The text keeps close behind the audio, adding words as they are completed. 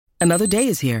Another day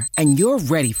is here, and you're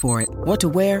ready for it. What to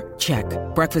wear? Check.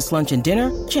 Breakfast, lunch, and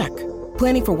dinner? Check.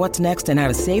 Planning for what's next and how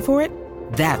to save for it?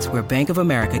 That's where Bank of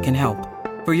America can help.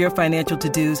 For your financial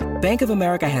to-dos, Bank of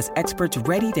America has experts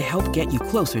ready to help get you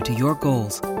closer to your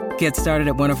goals. Get started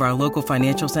at one of our local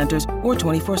financial centers or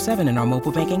 24/7 in our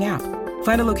mobile banking app.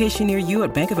 Find a location near you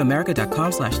at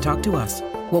bankofamerica.com/talktous.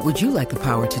 What would you like the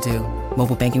power to do?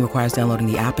 Mobile banking requires downloading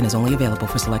the app and is only available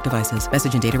for select devices.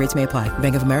 Message and data rates may apply.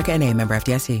 Bank of America N.A., member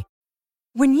FDIC.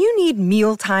 When you need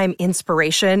mealtime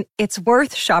inspiration, it's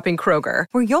worth shopping Kroger,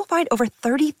 where you'll find over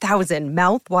 30,000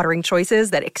 mouth-watering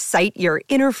choices that excite your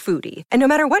inner foodie. And no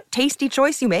matter what tasty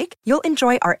choice you make, you'll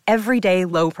enjoy our everyday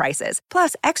low prices,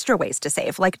 plus extra ways to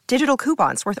save, like digital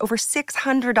coupons worth over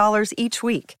 $600 each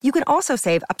week. You can also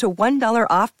save up to $1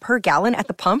 off per gallon at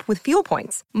the pump with fuel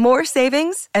points. More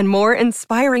savings and more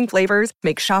inspiring flavors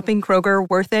make shopping Kroger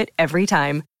worth it every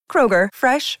time. Kroger,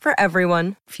 fresh for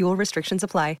everyone. Fuel restrictions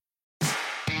apply.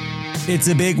 It's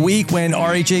a big week when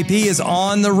RHAP is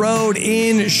on the road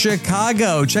in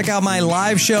Chicago. Check out my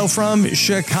live show from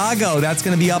Chicago. That's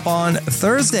going to be up on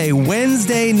Thursday.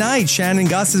 Wednesday night, Shannon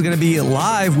Gus is going to be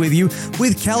live with you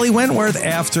with Kelly Wentworth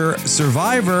after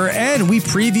Survivor. And we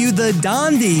preview the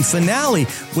Dondi finale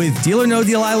with Deal or No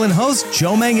Deal Island host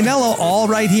Joe Manganiello, all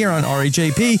right here on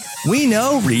RHAP. We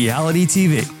know reality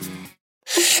TV.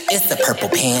 It's the Purple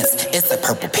Pants, it's the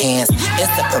Purple Pants,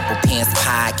 it's the Purple Pants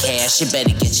podcast. You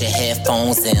better get your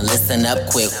headphones and listen up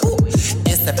quick. Ooh.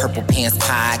 It's the Purple Pants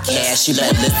podcast. You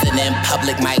better listen in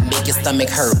public, might make your stomach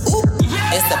hurt. Ooh.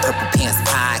 It's the Purple Pants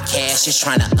podcast. You're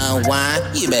trying to unwind,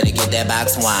 you better get that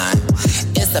box wine.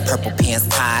 It's the Purple Pants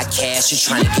podcast. You're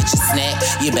trying to get your snack,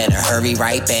 you better hurry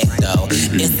right back though.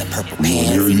 It's the Purple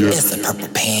Pants, it's the Purple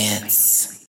Pants.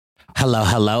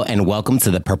 Hello, and welcome to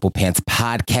the Purple Pants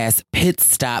Podcast Pit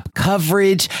Stop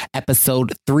Coverage,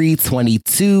 episode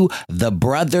 322, The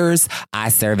Brothers. I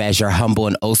serve as your humble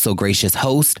and oh so gracious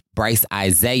host, Bryce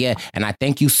Isaiah, and I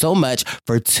thank you so much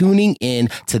for tuning in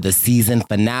to the season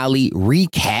finale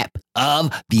recap of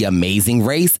The Amazing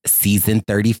Race Season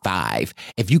 35.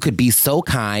 If you could be so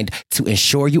kind to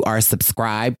ensure you are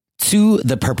subscribed to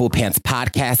the Purple Pants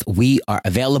Podcast, we are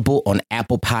available on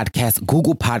Apple Podcasts,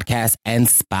 Google Podcasts, and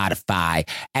Spotify.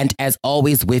 And as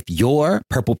always, with your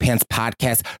Purple Pants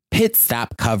Podcast Pit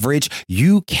Stop coverage,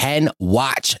 you can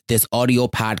watch this audio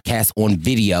podcast on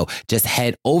video. Just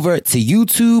head over to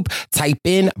YouTube, type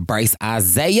in Bryce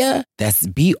Isaiah, that's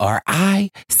BRICEIZYAH.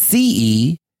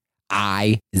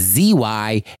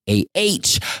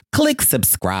 Click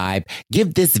subscribe,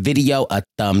 give this video a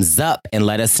thumbs up, and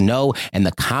let us know in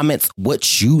the comments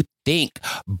what you think.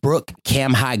 Brooke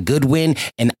Camhi Goodwin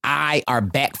and I are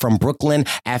back from Brooklyn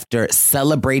after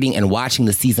celebrating and watching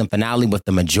the season finale with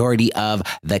the majority of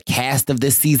the cast of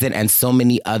this season and so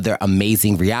many other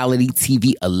amazing reality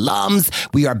TV alums.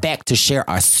 We are back to share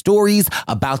our stories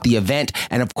about the event.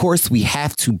 And of course, we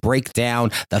have to break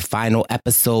down the final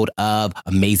episode of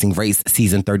Amazing Race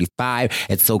Season 35.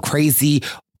 It's so crazy.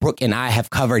 Brooke and I have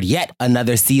covered yet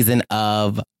another season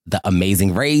of The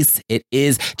Amazing Race. It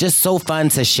is just so fun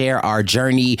to share our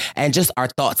journey and just our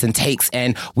thoughts and takes.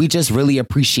 And we just really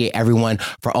appreciate everyone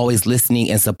for always listening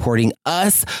and supporting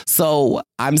us. So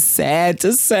I'm sad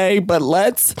to say, but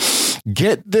let's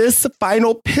get this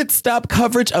final pit stop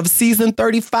coverage of season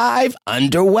 35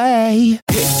 underway.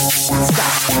 Pit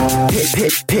stop. Pit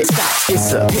stop.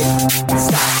 It's a pit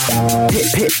stop.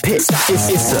 Pit stop. It's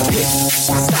a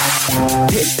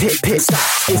pit stop.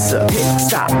 Pit stop. It's a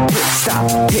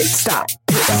pit stop.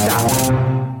 Pit stop.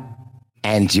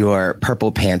 And your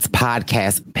Purple Pants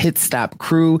Podcast Pit Stop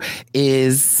crew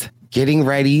is getting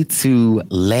ready to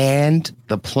land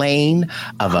the plane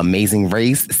of Amazing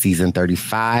Race Season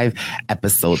 35,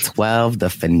 Episode 12, the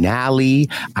finale.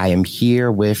 I am here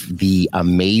with the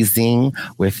amazing,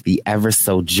 with the ever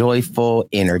so joyful,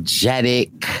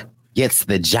 energetic, gets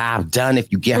the job done.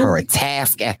 If you get her a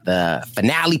task at the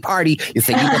finale party, you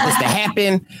say, you want this to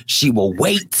happen? She will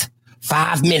wait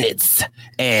 5 minutes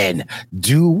and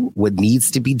do what needs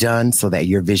to be done so that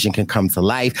your vision can come to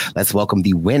life. Let's welcome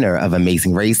the winner of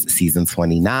Amazing Race Season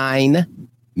 29,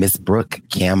 Miss Brooke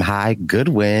Camhi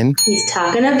Goodwin. He's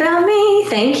talking about me.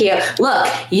 Thank you. Look,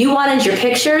 you wanted your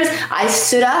pictures. I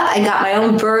stood up. I got my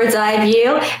own bird's eye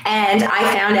view, and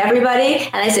I found everybody.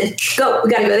 And I said, go. We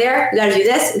got to go there. We got to do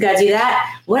this. We got to do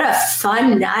that. What a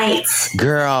fun night.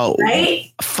 Girl,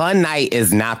 right? Fun night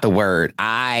is not the word.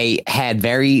 I had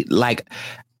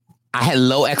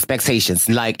low expectations.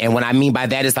 And what I mean by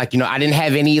that is I didn't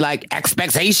have any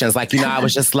expectations. I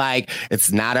was just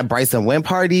it's not a Bryce and Wynn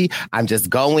party. I'm just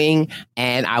going.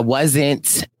 And I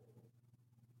wasn't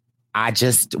I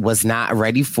just was not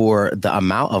ready for the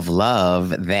amount of love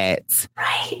that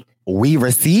we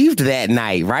received that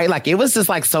night, right? Like, it was just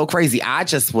like so crazy. I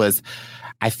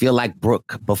feel like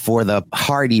Brooke, before the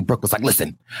party, Brooke was like,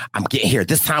 listen, I'm getting here.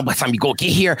 This time, what time you go get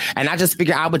here? And I just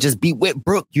figured I would just be with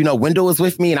Brooke. You know, Wendell was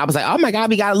with me and I was like, oh my God,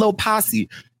 we got a little posse.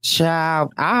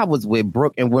 Child, I was with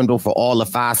Brooke and Wendell for all of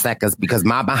 5 seconds because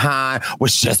my behind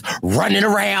was just running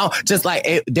around. Just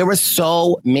like there were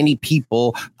so many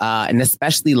people, and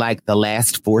especially like the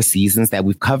last 4 seasons that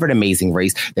we've covered Amazing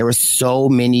Race, there were so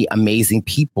many amazing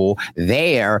people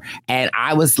there. And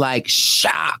I was like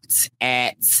shocked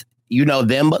at, you know,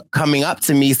 them coming up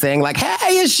to me saying like,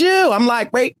 hey, it's you. I'm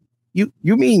like, wait. You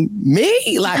mean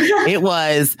me? Like, it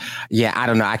was, I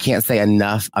don't know. I can't say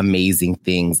enough amazing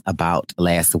things about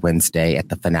last Wednesday at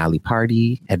the finale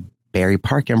party at Berry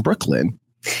Park in Brooklyn.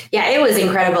 Yeah, it was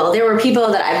incredible. There were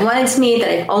people that I've wanted to meet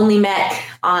that I've only met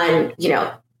on, you know,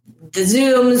 the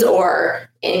Zooms or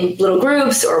in little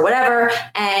groups or whatever.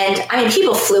 And I mean,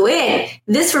 people flew in.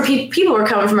 This for people were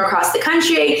coming from across the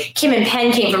country. Kim and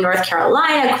Penn came from North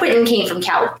Carolina. Quentin came from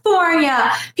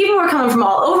California. People were coming from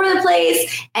all over the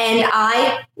place. And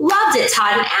I loved it.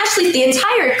 Todd and Ashley, the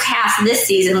entire cast this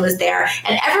season was there.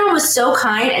 And everyone was so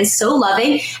kind and so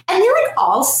loving. And they like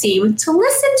all seemed to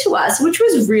listen to us, which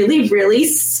was really, really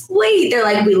sweet. They're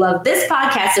like, we love this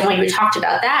podcast. And when we talked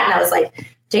about that, and I was like,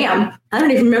 damn, I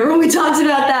don't even remember when we talked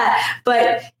about that,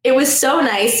 but it was so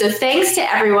nice. So thanks to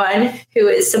everyone who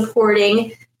is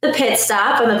supporting the Pit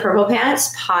Stop on the Purple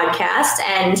Pants podcast.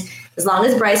 And as long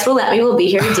as Bryce will let me, we'll be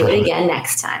here to do it again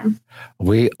next time.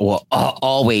 We will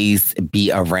always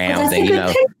be around. And, you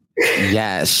know,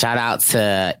 yeah, shout out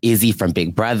to Izzy from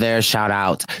Big Brother. Shout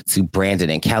out to Brandon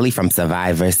and Kelly from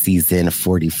Survivor season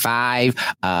 45.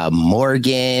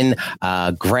 Morgan,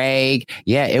 Greg.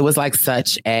 Yeah, it was like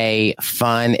such a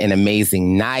fun and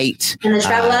amazing night. And the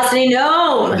Travelocity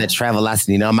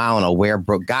Gnome. I don't know where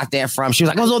Brooke got that from. She was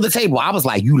like, I was on the table. I was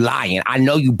like, you lying. I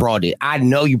know you brought it.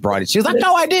 She was like,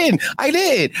 no, I didn't. I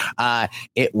did.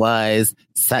 It was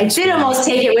such. I did almost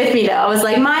take it with me, though. I was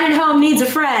like, mine at home needs a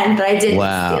friend, but I didn't.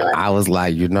 Wow. I was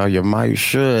like, you know, you might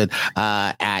should.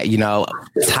 You know,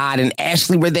 Todd and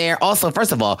Ashley were there. Also,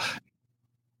 first of all,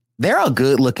 they're a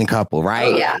good looking couple,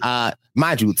 right? Oh, yeah.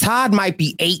 Mind you, Todd might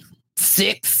be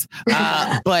 8'6",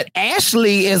 but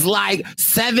Ashley is like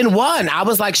 7'1". I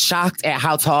was like shocked at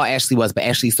how tall Ashley was, but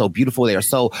Ashley's so beautiful. They are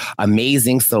so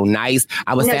amazing, so nice.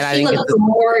 I was sad I didn't get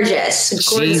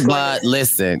gorgeous. But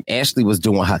listen, Ashley was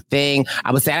doing her thing.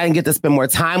 I was sad I didn't get to spend more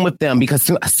time with them because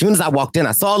as soon as I walked in,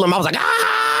 I saw them. I was like,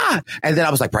 and then I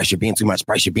was like, Bryce, you're being too much.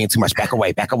 Bryce, you're being too much. Back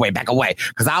away.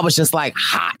 Because I was just like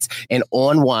hot. And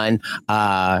on one,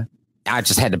 I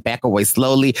just had to back away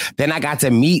slowly. Then I got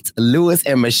to meet Louis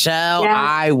and Michelle.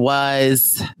 Yeah.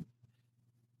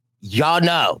 Y'all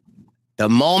know, the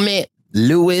moment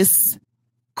Louis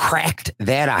cracked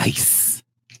that ice.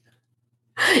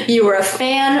 You were a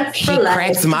fan for life.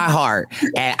 Cracks my heart.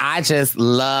 And I just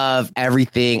love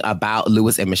everything about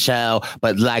Louis and Michelle.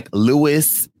 But like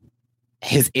Louis,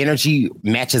 his energy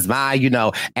matches mine, you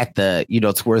know, at the, you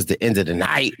know, towards the end of the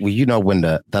night, when, you know, when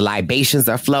the libations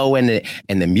are flowing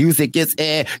and the music gets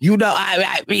in, you know,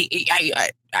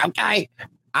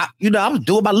 you know, I was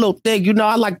doing my little thing. You know,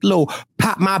 I like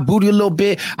pop my booty a little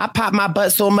bit. I pop my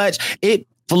butt so much, it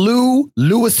flew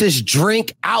Louis's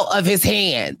drink out of his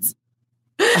hands.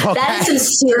 Okay. That's some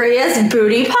serious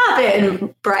booty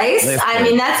popping, Bryce. Listen. I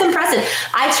mean, that's impressive.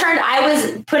 I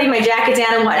was putting my jacket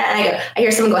down and whatnot, and I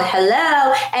hear someone go,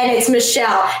 hello, and it's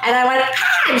Michelle. And I went,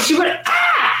 and she went,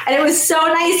 and it was so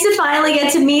nice to finally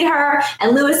get to meet her.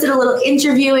 And Louis did a little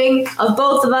interviewing of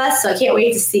both of us, so I can't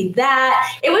wait to see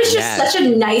that. It was just such a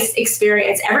nice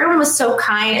experience. Everyone was so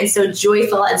kind and so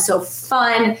joyful and so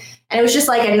fun. And it was just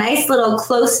like a nice little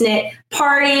close-knit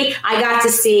party. I got to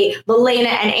see Milena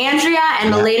and Andrea,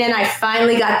 and Milena and I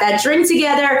finally got that drink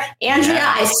together. Andrea,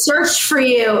 I searched for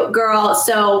you, girl.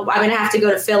 So I'm going to have to go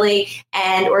to Philly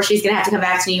or she's going to have to come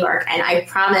back to New York. And I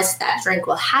promise that drink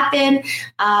will happen.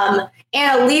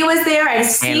 Anna Lee was there and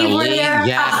Steve were there.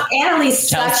 Yeah. Anna Lee's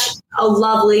such a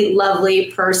lovely,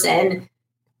 lovely person.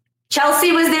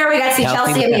 Chelsea was there. We got to see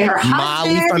Chelsea and her husband.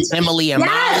 Molly from Emily and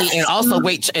Molly. And also,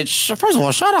 first of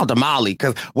all, shout out to Molly.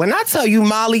 Because when I tell you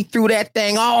Molly threw that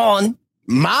thing on,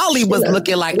 Molly was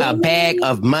looking like a bag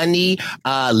of money.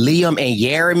 Liam and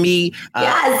Jeremy.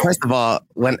 First of all,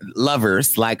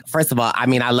 first of all, I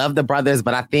mean, I love the brothers,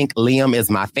 but I think Liam is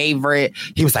my favorite.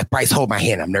 He was like, Bryce, hold my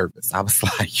hand. I'm nervous. I was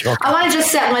like, yo. I want to just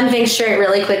set one thing straight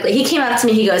really quickly. He came up to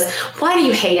me. He goes, why do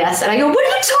you hate us? And I go, what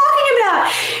are you talking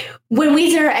about? When we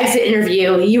did our exit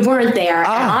interview, you weren't there. And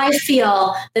I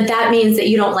feel that means that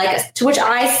you don't like us. To which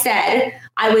I said,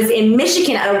 I was in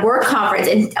Michigan at a work conference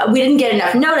and we didn't get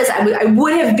enough notice. I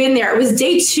would have been there. It was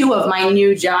day 2 of my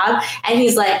new job. And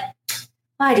he's like,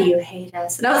 why do you hate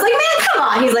us? And I was like, man, come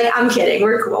on. He's like, I'm kidding.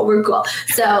 We're cool.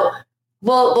 So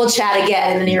we'll chat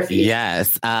again in the near future.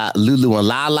 Yes. Lulu and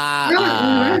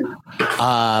Lala.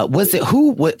 Was it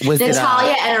who? Was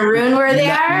Natalia and Arun were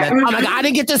there. Oh my God, I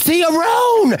didn't get to see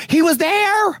Arun. He was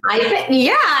there.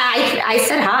 I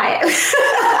said hi.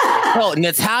 Well,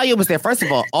 Natalia was there. First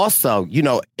of all, also,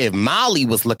 if Molly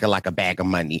was looking like a bag of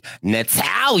money,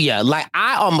 Natalia, like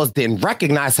I almost didn't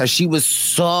recognize her. She was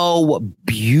so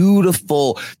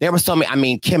beautiful. There were so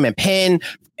many, Kim and Penn.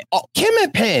 Oh, Kim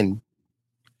and Penn,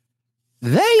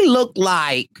 they look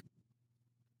like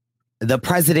the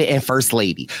president and first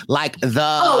lady. Like fine.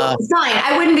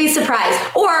 I wouldn't be surprised.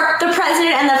 Or the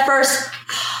president and the first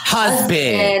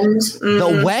husband.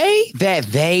 The way that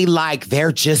they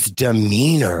their just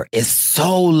demeanor is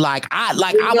so I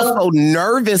was so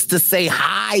nervous to say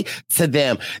hi to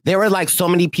them. There were so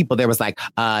many people. There was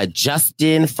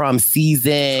Justin from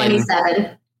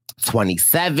season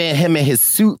 27, him and his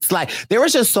suits. There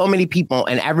was just so many people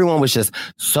and everyone was just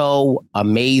so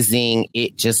amazing.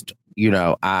 It just, and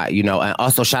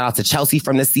also shout out to Chelsea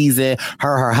from the season.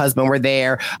 Her husband were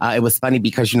there. It was funny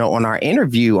because, on our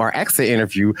exit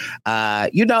interview,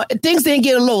 things didn't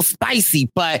get a little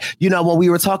spicy, but, when we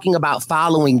were talking about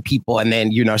following people and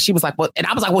then, she was like, well, and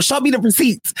I was like, well, show me the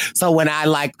receipts. So when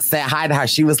I said hi to her,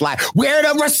 she was like, where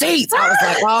are the receipts? I was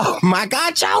like, oh my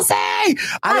God, Chelsea. I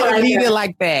didn't mean it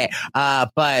like that.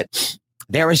 But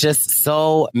there was just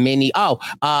so many.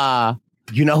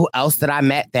 You know who else that I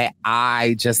met that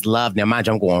I just love? Now, mind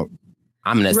you, I'm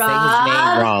going to say his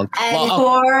name wrong.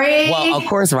 Corey. Well, of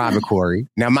course, Rob and Corey.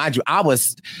 Now, mind you,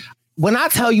 when I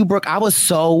tell you, Brooke, I was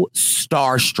so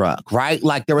starstruck, right?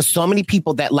 There were so many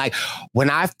people that when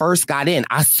I first got in,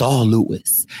 I saw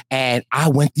Lewis and I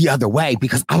went the other way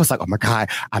because I was like, oh my God,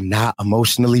 I'm not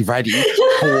emotionally ready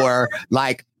for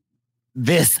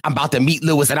this. I'm about to meet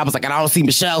Lewis. And I was like, and I don't see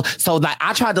Michelle. So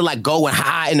I tried to go and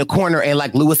hide in the corner and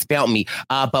Lewis felt me.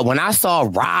 But when I saw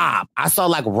Rob,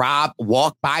 Rob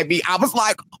walk by me. I was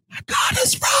like, oh my God,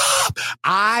 it's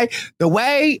Rob. The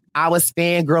way I was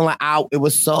fangirling out, it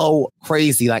was so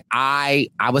crazy. I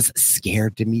was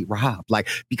scared to meet Rob.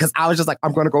 Because I was just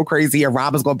I'm going to go crazy. And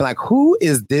Rob is going to be like, who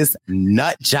is this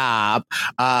nut job?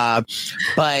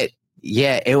 But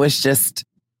yeah, it was just,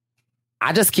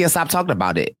 I just can't stop talking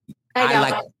about it. I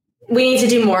know. We need to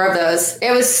do more of those.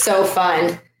 It was so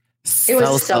fun. It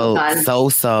was so fun.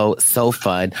 So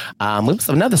fun. It was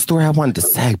another story I wanted to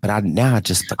say, but I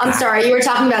just forgot. I'm sorry. You were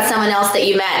talking about someone else that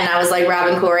you met, and I was like, Rob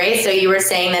and Corey. So you were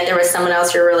saying that there was someone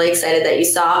else you're really excited that you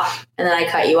saw, and then I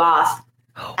cut you off,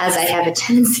 as I have a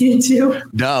tendency to do.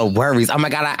 No worries. Oh my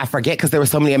God, I forget because there were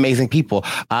so many amazing people.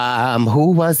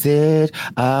 Who was it?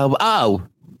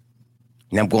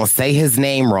 And I'm going to say his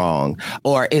name wrong.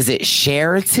 Or is it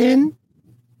Sheraton?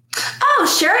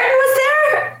 Oh, Sheraton was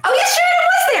there? Oh, yes, Sheraton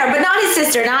was there, but not his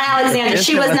sister, not Alexandra.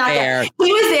 She was not there. He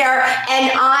was there,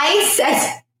 and I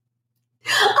said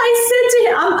to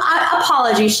him,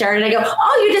 apologies, Sheraton. I go,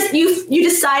 oh, you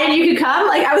decided you could come?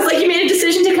 I was like, you made a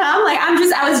decision to come?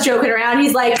 I was joking around.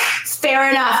 He's like, fair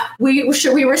enough. We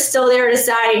were still there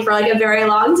deciding for a very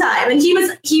long time. And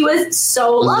he was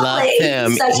so lovely.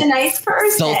 Him. Such a nice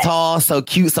person. So tall, so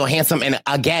cute, so handsome. And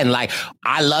again,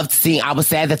 I loved seeing, I was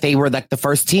sad that they were the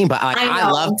first team, but I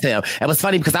loved him. It was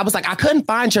funny because I was I couldn't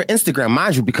find your Instagram,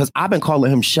 mind you, because I've been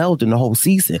calling him Sheldon the whole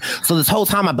season. So this whole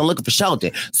time I've been looking for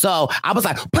Sheldon. So I was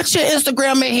like, put your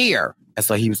Instagram in here. And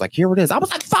so he was like, here it is. I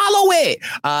was like, follow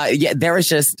it. There was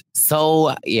just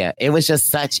it was just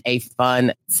such a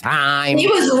fun time. He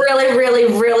was really, really,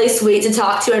 really sweet to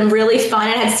talk to and really fun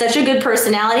and had such a good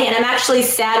personality. And I'm actually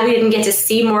sad we didn't get to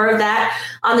see more of that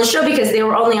on the show because they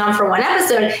were only on for one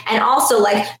episode. And also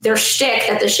their shtick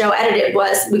that the show edited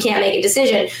was we can't make a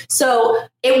decision. So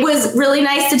it was really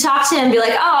nice to talk to him and be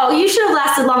like, oh, you should have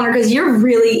lasted longer because he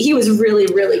was really,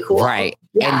 really cool. Right.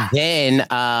 Yeah. And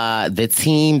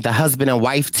then the husband and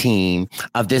wife team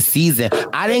of this season,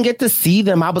 I didn't get to see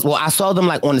them. I saw them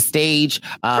on the stage.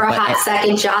 For a hot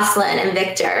second, Jocelyn and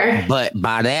Victor. But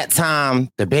by that time,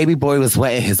 the baby boy was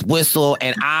wetting his whistle.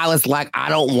 And I was like, I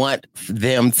don't want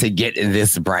them to get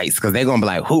this Bryce because they're going to be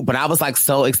like, who? But I was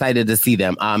so excited to see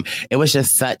them. It was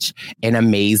just such an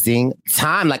amazing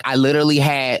time. I literally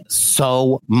had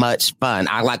so much fun.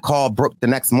 I called Brooke the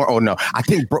next morning. Oh, no. I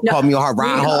think Brooke called me on her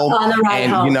ride home. On the ride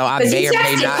home. I may or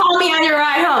may not call me on your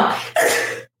ride home.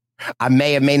 I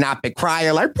may or may not be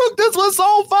crying Brooke, this was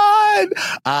so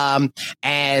fun.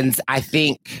 And I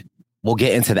think we'll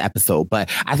get into the episode,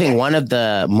 but I think one of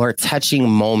the more touching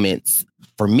moments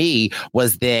for me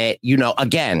was that, you know,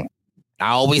 again, I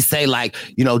always say, like,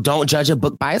 you know, don't judge a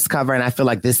book by its cover. And I feel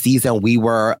like this season we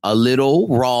were a little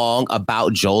wrong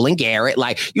about Joel and Garrett.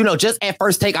 Like, you know, just at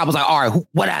first take, I was like, all right,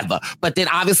 whatever. But then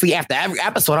obviously after every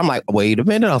episode, I'm like, wait a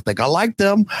minute. I think I like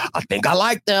them. I think I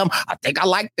like them. I think I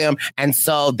like them. And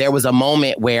so there was a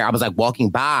moment where I was like walking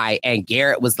by and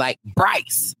Garrett was like,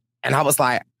 Bryce. And I was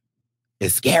like,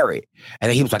 it's Garrett. And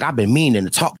then he was like, I've been meaning to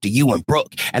talk to you and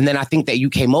Brooke. And then I think that you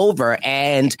came over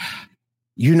and,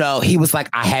 you know, he was like,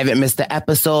 I haven't missed the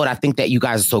episode. I think that you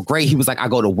guys are so great. He was like, I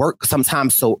go to work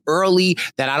sometimes so early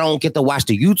that I don't get to watch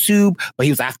the YouTube. But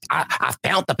he was like, I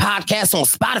found the podcast on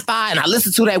Spotify and I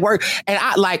listened to that work. And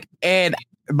and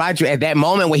mind you, at that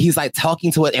moment when he's like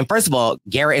talking to it, and first of all,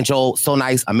 Garrett and Joel, so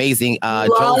nice, amazing.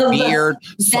 Joel's beard,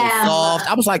 so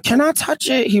soft. I was like, can I touch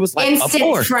it? He was like, instant of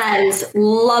course. friends,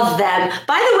 love them.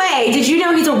 By the way, did you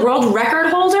know he's a world record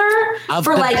holder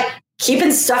for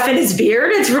keeping stuff in his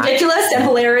beard? It's ridiculous and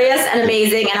hilarious and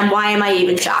amazing. And why am I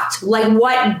even shocked? Like,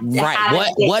 what?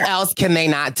 Right. What else can they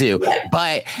not do? Right.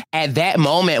 But at that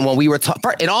moment when we were talking,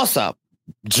 and also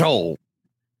Joel,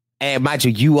 and mind you,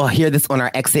 you will hear this on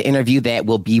our exit interview that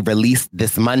will be released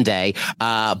this Monday.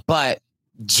 But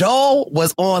Joel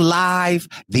was on live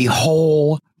the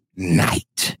whole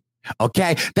night.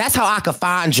 Okay, that's how I could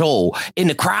find Joel in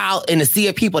the crowd, in the sea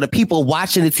of people, the people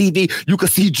watching the TV. You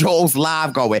could see Joel's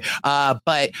live going.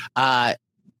 But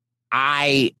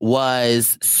I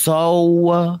was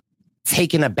so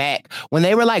taken aback when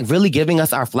they were like really giving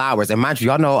us our flowers. And mind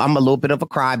you, y'all know I'm a little bit of a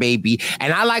crybaby,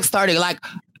 and I like started like.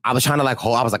 I was trying to like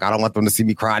hold. I was like, I don't want them to see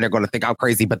me cry. They're going to think I'm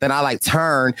crazy. But then I like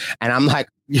turn and I'm like,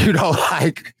 you know,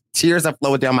 like. Tears are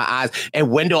flowing down my eyes.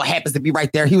 And Wendell happens to be right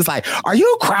there. He was like, are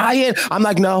you crying? I'm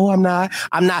like, no, I'm not.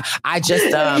 I just...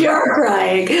 You're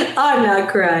crying. I'm not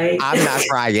crying. I'm not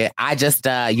crying. I just,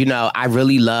 you know, I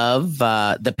really love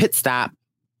the pit stop.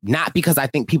 Not because I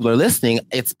think people are listening.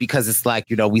 It's because it's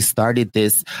like, you know, we started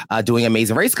this doing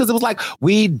Amazing Race because it was like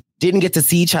we didn't get to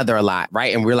see each other a lot,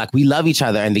 right? And we were like, we love each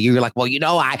other. And then you're like, well, you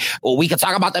know, we could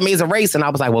talk about the Amazing Race. And I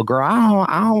was like, well, girl,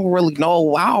 I don't really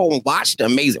know. I don't watch the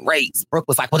Amazing Race. Brooke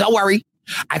was like, well, don't worry.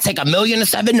 I take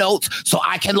 1,000,007 notes so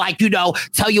I can, like, you know,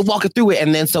 tell you, walk it through it.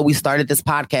 And then so we started this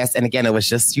podcast. And again, it was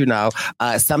just, you know,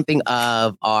 something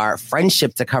of our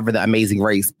friendship to cover the Amazing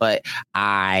Race. But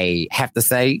I have to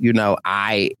say, you know,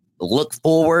 I look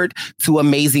forward to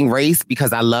Amazing Race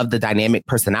because I love the dynamic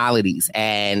personalities.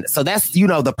 And so that's, you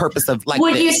know, the purpose of like...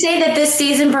 Would you say that this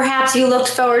season, perhaps you looked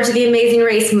forward to the Amazing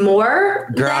Race more?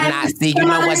 Girl, I'm not seeing, you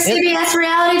know what? CBS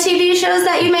reality TV shows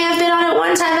that you may have been on at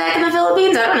one time back in the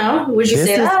Philippines? I don't know. Would you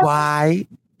say that? This is why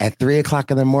at 3:00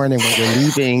 in the morning when you're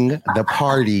leaving the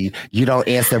party, you don't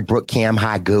answer Brooke Cam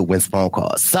High Goodwin's phone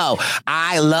calls. So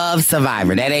I love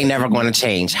Survivor. That ain't never going to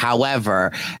change.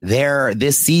 However,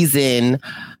 this season...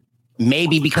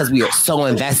 Maybe because we are so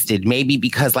invested, maybe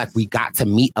because like we got to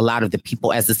meet a lot of the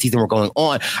people as the season were going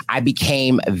on, I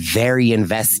became very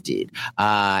invested.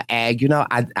 And, you know,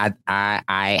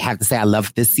 I have to say I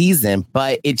loved this season,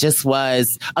 but it just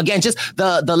was, again, just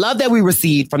the love that we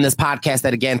received from this podcast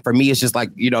that, again, for me, is just like,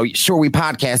 you know, sure, we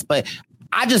podcast, but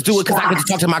I just do it because I get to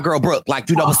talk to my girl, Brooke. Like,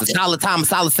 you know, it's a solid time, a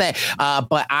solid set.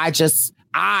 But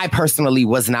I personally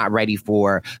was not ready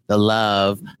for the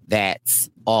love that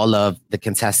all of the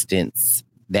contestants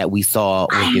that we saw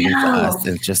were giving to us.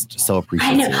 It's just so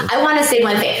appreciative. I know. I want to say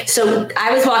one thing. So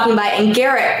I was walking by and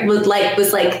Garrett was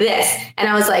like this. And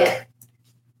I was like,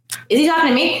 is he talking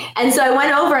to me? And so I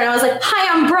went over and I was like,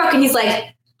 hi, I'm Brooke. And he's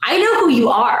like, I know who you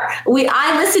are.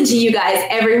 I listen to you guys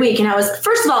every week. And I was,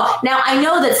 first of all, now I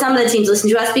know that some of the teams listen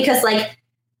to us because like,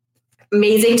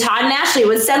 Amazing Todd and Ashley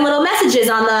would send little messages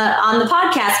on the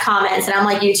podcast comments. And I'm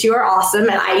like, you two are awesome.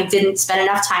 And I didn't spend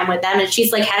enough time with them. And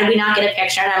she's like, how did we not get a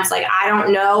picture? And I was like, I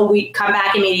don't know. We come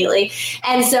back immediately.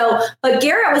 And so, but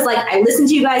Garrett was like, I listened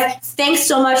to you guys. Thanks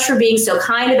so much for being so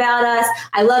kind about us.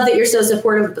 I love that you're so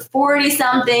supportive of the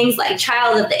 40-somethings, like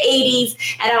child of the 80s.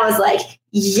 And I was like,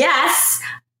 yes.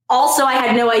 Also, I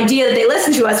had no idea that they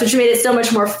listened to us, which made it so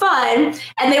much more fun.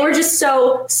 And they were just so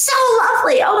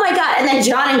lovely. Oh, my God. And then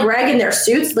John and Greg in their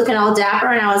suits looking all dapper.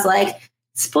 And I was like,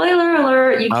 spoiler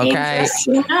alert. You can't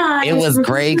It was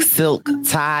Greg's silk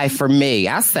tie for me.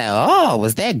 I said, oh,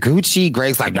 was that Gucci?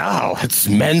 Greg's like, no, it's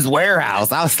Men's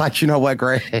Warehouse. I was like, you know what,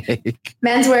 Greg?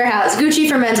 Men's Warehouse. Gucci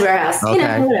for Men's Warehouse.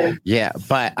 Okay. You know, yeah.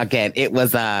 But again, it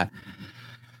was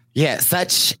yeah,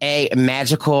 such a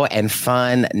magical and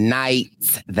fun night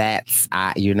that,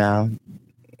 you know,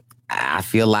 I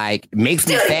feel like makes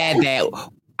me sad that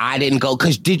I didn't go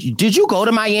because did you go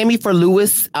to Miami for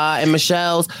Lewis and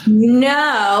Michelle's?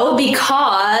 No,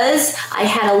 because I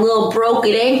had a little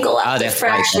broken ankle,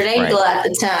 fractured ankle at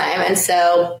the time, and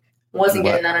so wasn't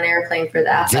getting on an airplane for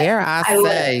that. Dare I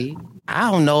say?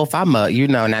 I don't know if I'm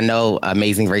and I know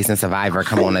Amazing Race and Survivor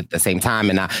come on at the same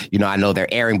time, and I know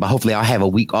they're airing, but hopefully I'll have a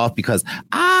week off because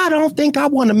I don't think I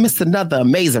want to miss another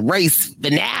Amazing Race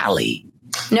finale.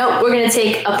 Nope, we're going to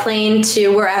take a plane to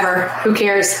wherever. Who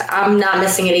cares? I'm not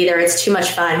missing it either. It's too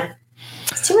much fun.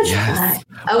 It's too much fun.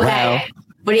 Okay. Well,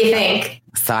 what do you think?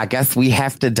 So I guess we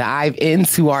have to dive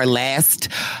into our last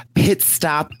pit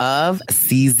stop of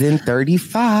season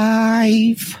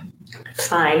 35.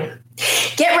 Fine.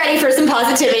 Get ready for some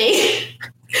positivity.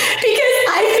 Because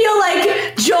I feel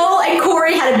like Joel and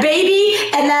Corey had a baby,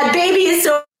 and that baby is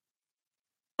so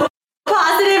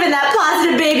positive, and that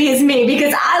positive baby is me,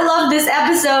 because I love this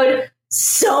episode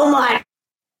so much.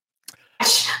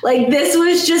 Like, this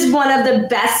was just one of the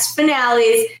best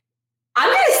finales, I'm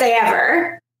going to say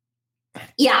ever.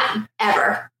 Yeah,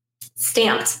 ever.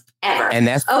 Stamped. Ever. And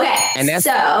that's okay. And that's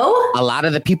so a lot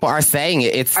of the people are saying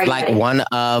it. It's like one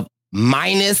of,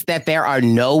 minus that there are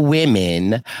no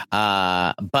women,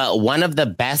 but one of the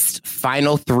best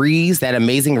final threes that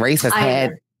Amazing Race has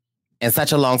had in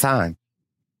such a long time.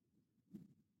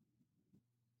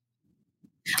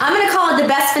 I'm going to call it the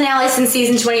best finale since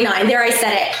season 29. There, I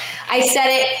said it.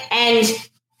 And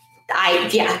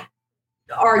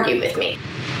argue with me.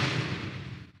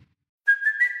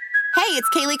 Hey, it's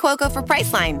Kaylee Cuoco for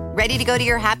Priceline. Ready to go to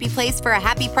your happy place for a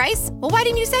happy price? Well, why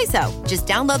didn't you say so? Just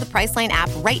download the Priceline app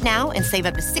right now and save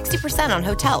up to 60% on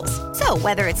hotels. So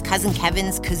whether it's Cousin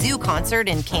Kevin's Kazoo Concert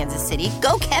in Kansas City,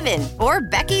 go Kevin, or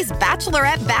Becky's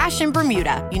Bachelorette Bash in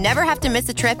Bermuda, you never have to miss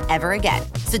a trip ever again.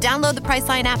 So download the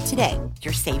Priceline app today.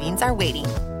 Your savings are waiting.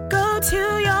 Go to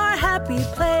your happy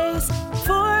place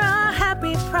for a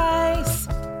happy price.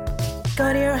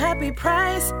 Go to your happy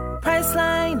price,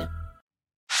 Priceline.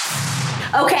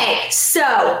 Okay,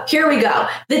 so here we go.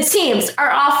 The teams are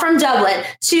off from Dublin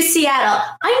to Seattle.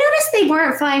 I noticed they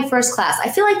weren't flying first class. I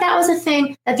feel like that was a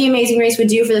thing that the Amazing Race would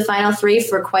do for the final three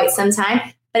for quite some time,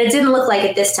 but it didn't look like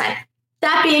it this time.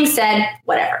 That being said,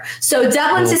 whatever. So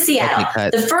Dublin to Seattle.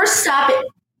 The first stop,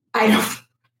 I know.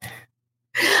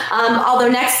 Although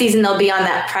next season they'll be on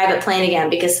that private plane again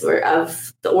because we're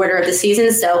of the order of the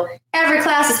season. So every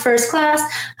class is first class.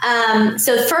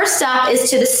 So the first stop is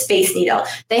to the Space Needle.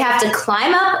 They have to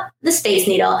climb up the Space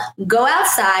Needle, go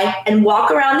outside, and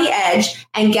walk around the edge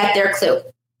and get their clue.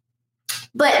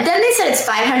 But then they said it's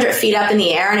 500 feet up in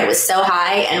the air and it was so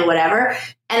high and whatever.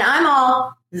 And I'm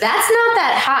all, that's not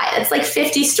that high. It's like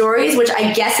 50 stories, which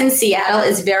I guess in Seattle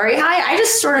is very high. I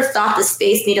just sort of thought the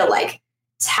Space Needle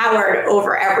towered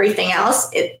over everything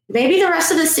else. Maybe the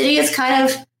rest of the city is kind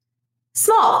of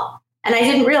small. And I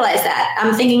didn't realize that.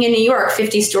 I'm thinking in New York,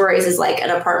 50 stories is like an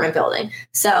apartment building.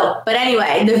 So, but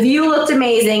anyway, the view looked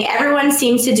amazing. Everyone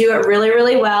seemed to do it really,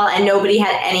 really well. And nobody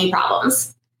had any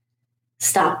problems.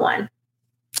 Stop one.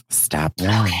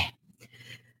 Okay.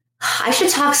 I should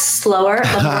talk slower,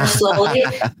 but more slowly.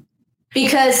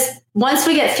 Because once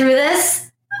we get through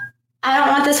this, I don't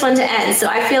want this one to end. So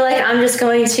I feel like I'm just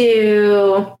going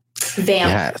to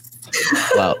vamp.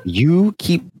 Yes. Well, you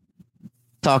keep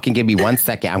talking. Give me 1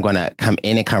 second. I'm going to come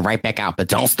in and come right back out, but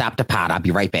don't stop the pod. I'll be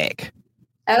right back.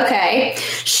 Okay.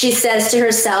 She says to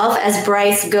herself as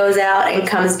Bryce goes out and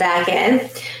comes back in.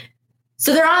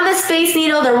 So they're on the Space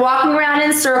Needle. They're walking around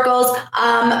in circles.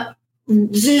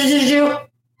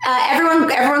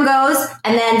 Everyone goes,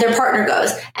 and then their partner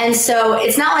goes. And so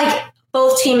it's not like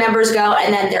both team members go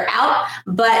and then they're out,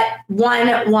 but one,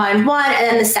 and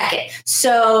then the second.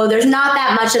 So there's not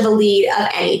that much of a lead of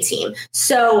any team.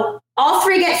 So all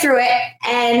three get through it,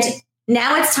 and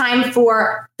now it's time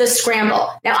for the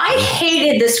scramble. Now, I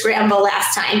hated the scramble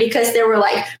last time because there were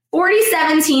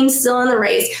 47 teams still in the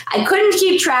race. I couldn't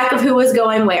keep track of who was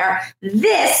going where.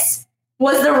 This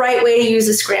was the right way to use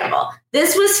a scramble.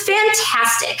 This was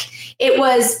fantastic. It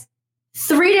was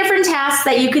 3 different tasks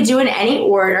that you could do in any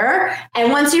order.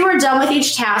 And once you were done with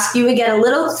each task, you would get a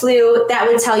little clue that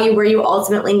would tell you where you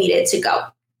ultimately needed to go.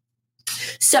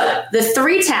 So the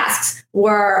 3 tasks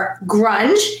were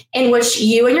grunge, in which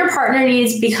you and your partner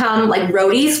needed to become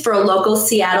roadies for a local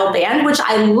Seattle band, which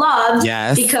I loved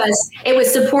because it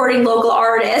was supporting local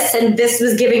artists and this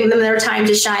was giving them their time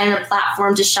to shine and a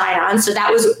platform to shine on. So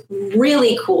that was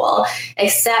really cool,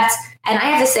 except, and I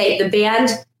have to say, the band,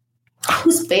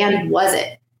 whose band was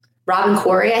it? Rob and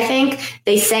Corey, I think.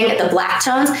 They sang at the Black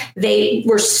Tones. They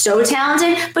were so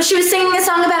talented, but she was singing a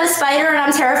song about a spider, and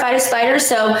I'm terrified of spiders.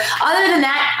 So other than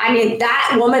that, I mean,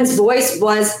 that woman's voice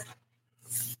was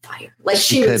fire. Like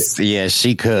she was. Yeah,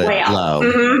 she could blow.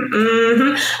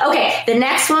 Okay, the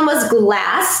next one was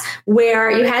glass,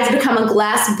 where you had to become a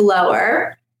glass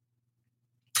blower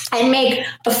and make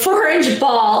a 4-inch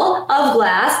ball of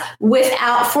glass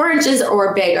without 4 inches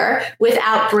or bigger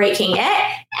without breaking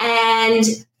it. And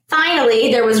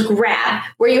finally, there was grab,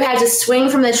 where you had to swing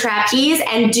from the trapeze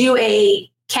and do a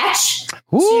catch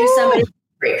to somebody.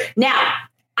 Now,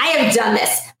 I have done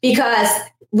this because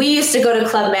we used to go to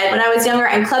Club Med when I was younger,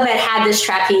 and Club Med had this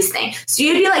trapeze thing. So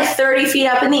you'd be like 30 feet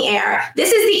up in the air. This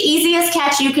is the easiest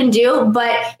catch you can do,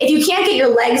 but if you can't get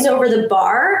your legs over the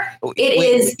bar,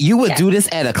 You would do this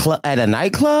at a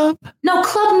nightclub? No,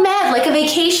 Club Med, like a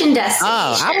vacation destination.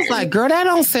 Oh, I was like, girl, that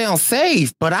don't sound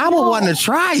safe, but I would want to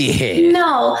try it.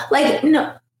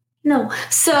 No.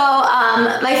 So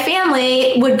my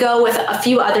family would go with a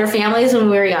few other families when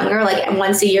we were younger, like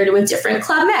once a year to a different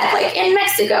Club Med, like in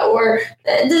Mexico or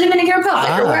the Dominican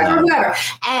Republic or wherever.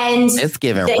 And it's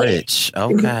giving rich.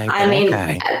 Okay. I mean,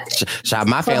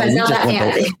 my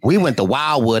family, we went to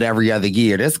Wildwood every other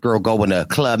year. This girl going to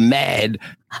Club Med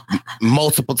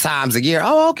multiple times a year.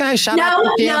 Oh, okay.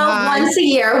 Once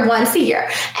a year.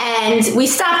 And we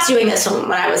stopped doing this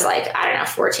when I was like, I don't know,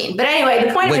 14. But anyway,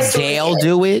 the point would Dale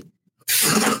do it?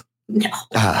 No.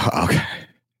 Okay.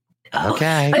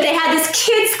 Okay. But they had this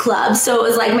kids club. So it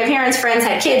was like my parents' friends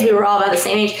had kids. We were all about the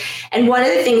same age. And one of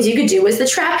the things you could do was the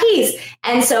trapeze.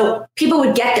 And so people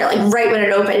would get there like right when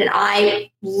it opened. And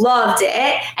I loved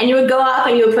it. And you would go up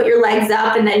and you would put your legs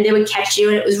up and then they would catch you.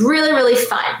 And it was really, really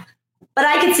fun. But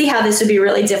I could see how this would be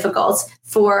really difficult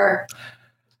for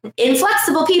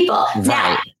inflexible people.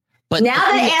 Right. But now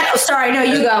that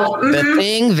you go. The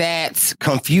thing that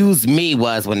confused me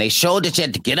was when they showed that you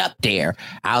had to get up there.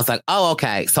 I was like, oh,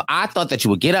 okay. So I thought that you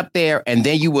would get up there and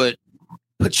then you would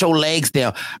put your legs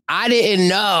down. I didn't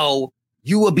know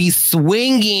you would be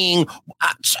swinging,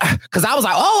 because I was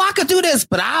like, oh, I could do this,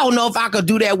 but I don't know if I could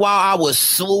do that while I was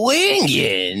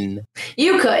swinging.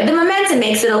 You could. The momentum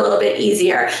makes it a little bit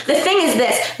easier. The thing is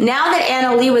this, now that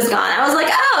Anna Lee was gone, I was like,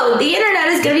 oh, the internet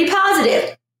is going to be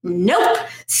positive. Nope.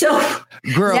 So,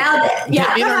 girl,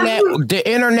 the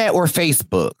internet or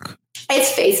Facebook?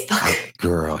 It's Facebook.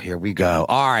 Girl, here we go.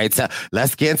 All right, so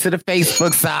let's get into the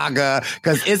Facebook saga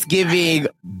because it's giving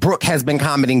Brooke has been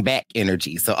commenting back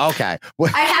energy. So, okay. I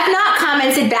have not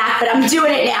commented back, but I'm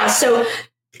doing it now. So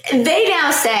they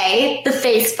now say, the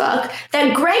Facebook,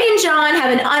 that Greg and John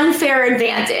have an unfair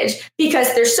advantage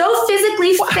because they're so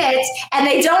physically fit and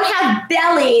they don't have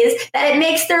bellies that it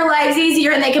makes their lives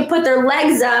easier and they can put their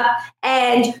legs up.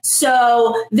 And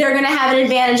so they're going to have an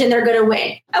advantage and they're going to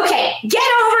win. Okay, get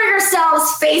over yourselves,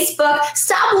 Facebook.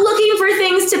 Stop looking for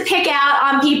things to pick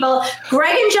out on people.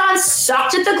 Greg and John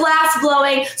sucked at the glass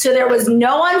blowing, so there was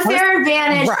no unfair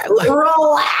advantage.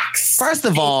 Relax. First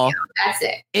of all, that's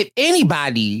it. If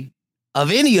anybody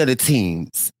of any of the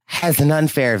teams has an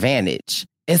unfair advantage,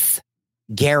 it's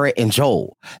Garrett and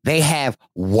Joel. They have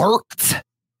worked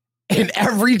in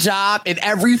every job, in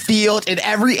every field, in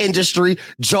every industry.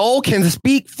 Joel can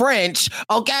speak French,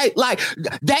 okay? Like,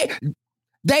 they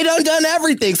done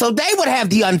everything, so they would have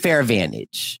the unfair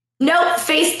advantage. Nope,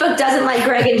 Facebook doesn't like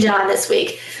Greg and John this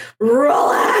week.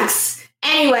 Relax.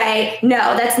 Anyway,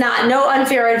 no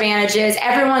unfair advantages.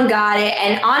 Everyone got it.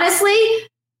 And honestly,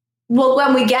 well,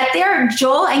 when we get there,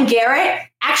 Joel and Garrett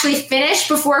actually finished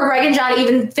before Greg and John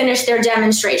even finished their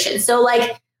demonstration. So,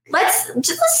 like, let's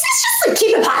just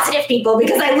keep it positive, people,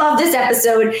 because I love this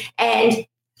episode. And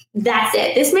that's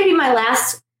it. This may be my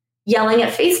last yelling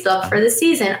at Facebook for the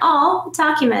season. I'll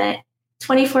document it.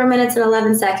 24 minutes and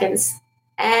 11 seconds.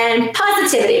 And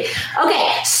positivity.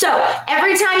 Okay, so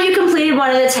every time you completed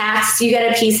one of the tasks, you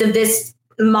get a piece of this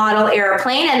model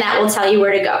airplane, and that will tell you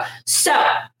where to go. So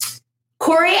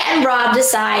Corey and Rob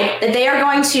decide that they are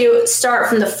going to start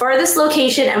from the farthest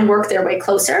location and work their way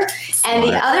closer. And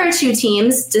the other two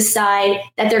teams decide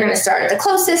that they're going to start at the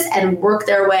closest and work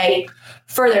their way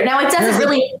further. Now, it doesn't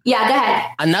really... Yeah, go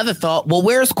ahead. Another thought. Well,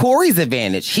 where's Corey's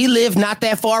advantage? He lived not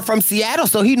that far from Seattle,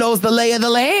 so he knows the lay of the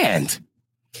land.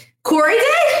 Corey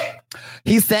did?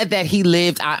 He said that he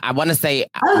lived, I want to say,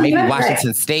 maybe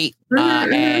Washington State.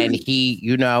 And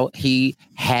he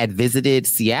had visited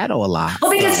Seattle a lot.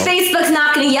 Well, because Facebook's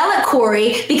not going to yell at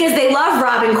Corey because they love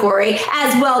Rob and Corey,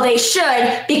 as well they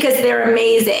should, because they're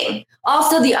amazing.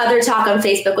 Also, the other talk on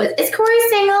Facebook was, is Corey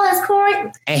single? Is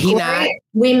Corey? And he not.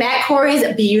 We met Corey's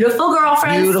beautiful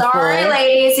girlfriend. Sorry,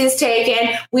 ladies, he's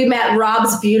taken. We met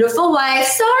Rob's beautiful wife.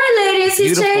 Sorry, ladies,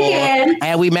 he's taken.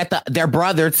 And we met their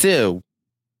brother, too.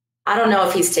 I don't know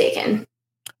if he's taken.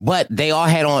 But they all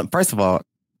had on, first of all,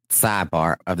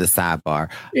 sidebar of the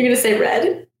sidebar. You're going to say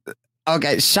red?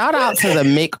 Okay, shout out to the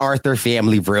MacArthur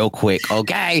family real quick,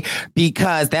 okay?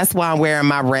 Because that's why I'm wearing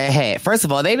my red hat. First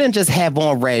of all, they didn't just have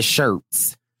on red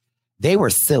shirts. They were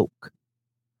silk.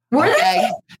 Were they?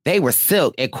 They were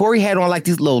silk. And Corey had on like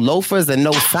these little loafers and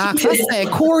no socks. I said,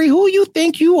 Corey, who you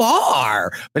think you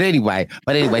are? But anyway,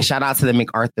 shout out to the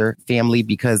MacArthur family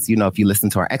because, you know, if you listen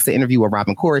to our exit interview with Rob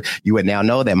and Corey, you would now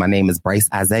know that my name is Bryce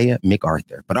Isaiah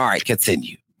MacArthur. But all right,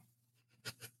 continue.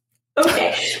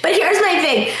 Okay, but here's my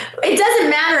thing. It doesn't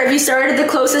matter if you started at the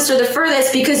closest or the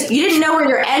furthest because you didn't know where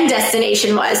your end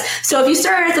destination was. So if you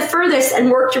started at the furthest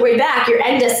and worked your way back, your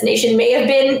end destination may have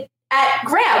been at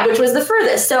Grab, which was the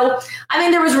furthest. So, I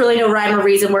mean, there was really no rhyme or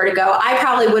reason where to go. I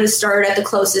probably would have started at the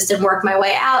closest and worked my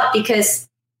way out because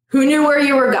who knew where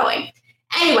you were going?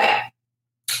 Anyway,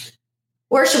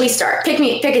 where should we start? Pick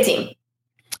a team.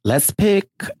 Let's pick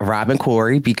Rob and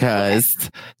Corey because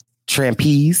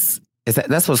Trapeze.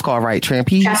 That's what it's called, right?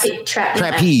 Trapeze?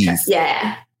 Trapeze.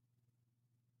 Yeah.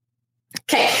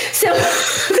 Okay, so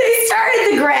they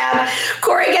started the grab.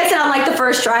 Corey gets it on like the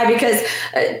first try because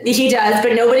he does,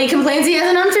 but nobody complains he has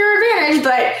an unfair advantage,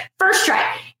 but first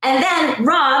try. And then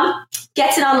Rob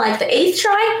gets it on like the 8th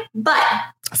try, but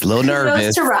I was a little nervous.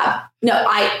 Goes to Rob. No,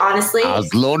 I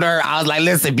was a little nervous. I was like,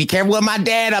 listen, be careful with my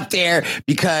dad up there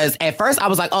because at first I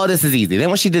was like, oh, this is easy. Then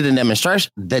when she did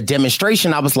the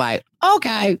demonstration, I was like,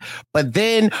 okay. But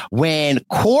then when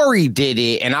Corey did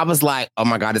it and I was like, oh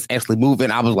my God, it's actually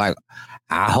moving. I was like,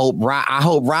 I hope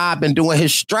Rob been doing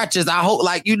his stretches. I hope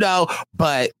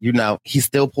but he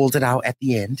still pulled it out at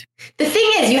the end. The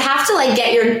thing is, you have to like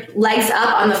get your legs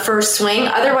up on the first swing.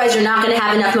 Otherwise, you're not going to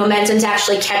have enough momentum to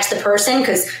actually catch the person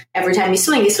because every time you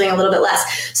swing a little bit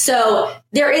less. So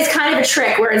there is kind of a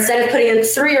trick where instead of putting them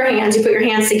through your hands, you put your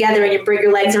hands together and you bring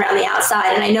your legs around the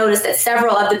outside. And I noticed that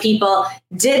several of the people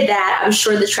did that. I'm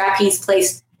sure the trapeze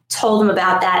place told them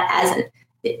about that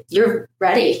you're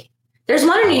ready. There's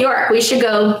one in New York. We should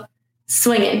go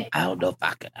swinging. I don't know if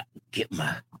I could get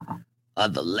my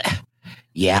other leg.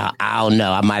 Yeah, I don't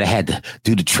know. I might have had to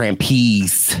do the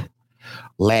trapeze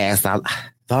last. I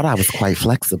thought I was quite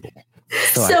flexible.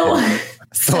 So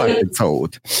I've been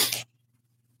told.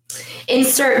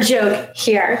 Insert joke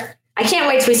here. I can't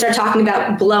wait till we start talking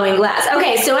about blowing glass.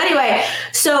 Okay, so anyway,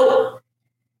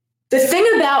 the thing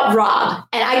about Rob,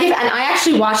 and I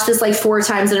actually watched this like 4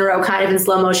 times in a row, kind of in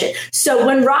slow motion. So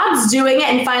when Rob's doing it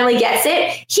and finally gets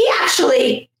it, he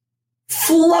actually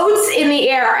floats in the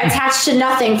air attached to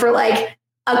nothing for like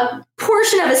a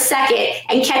portion of a second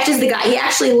and catches the guy. He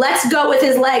actually lets go with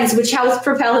his legs, which helps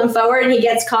propel him forward, and he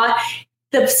gets caught.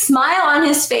 The smile on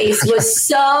his face was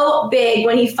so big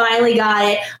when he finally got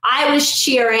it. I was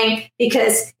cheering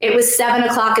because it was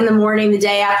 7:00 in the morning the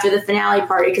day after the finale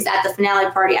party. Because at the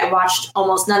finale party, I watched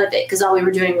almost none of it because all we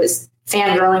were doing was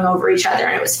fangirling over each other,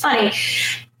 and it was funny.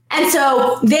 And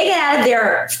so they get out of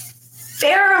there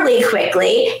fairly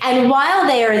quickly. And while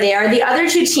they are there, the other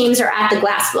 2 teams are at the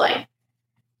glass blowing.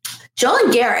 Joel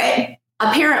and Garrett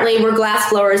apparently were glass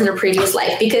blowers in a previous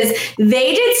life because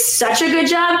they did such a good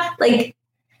job. Like,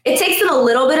 it takes them a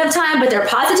little bit of time, but their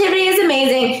positivity is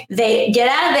amazing. They get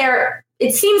out of there,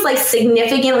 it seems like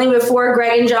significantly before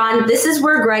Greg and John. This is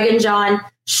where Greg and John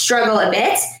struggle a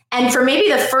bit. And for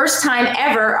maybe the first time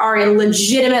ever are in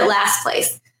legitimate last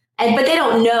place. But they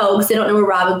don't know because they don't know where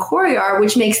Rob and Corey are,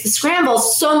 which makes the scramble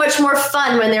so much more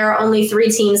fun when there are only 3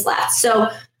 teams left. So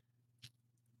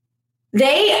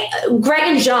Greg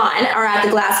and John are at the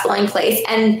glass blowing place.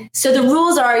 And so the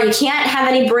rules are you can't have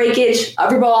any breakage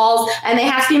of your balls and they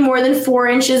have to be more than 4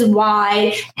 inches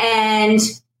wide. And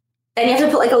then you have to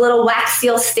put like a little wax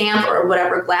seal stamp or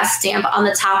whatever glass stamp on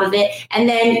the top of it. And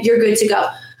then you're good to go.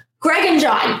 Greg and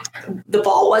John, the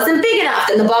ball wasn't big enough.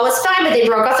 And the ball was fine, but they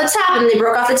broke off the top and they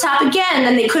broke off the top again. And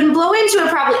then they couldn't blow into it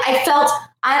properly.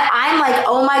 I'm like,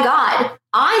 oh my God.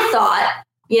 I thought,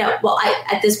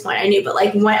 at this point I knew, but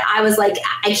like when I was like,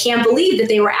 I can't believe that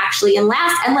they were actually in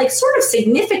last and like sort of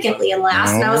significantly in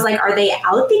last. And I was like, are they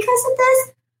out because of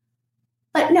this?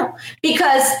 But no,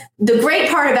 because the great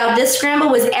part about this scramble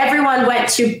was everyone went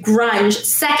to grunge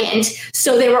second.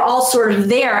 So they were all sort of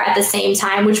there at the same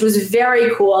time, which was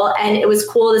very cool. And it was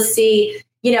cool to see,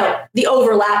 the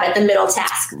overlap at the middle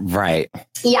task. Right.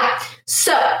 Yeah.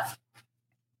 So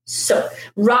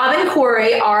Rob and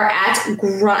Corey are at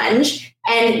grunge.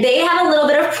 And they have a little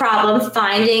bit of problem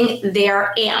finding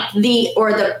their amp,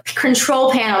 the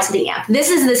control panel to the amp. This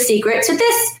is the secret to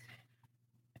this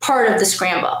part of the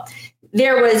scramble. You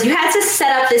had to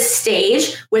set up this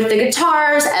stage with the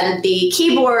guitars and the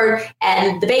keyboard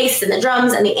and the bass and the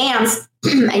drums and the amps,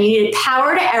 and you needed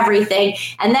power to everything.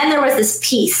 And then there was this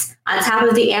piece on top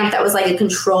of the amp that was like a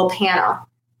control panel,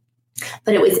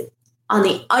 but it was on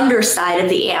the underside of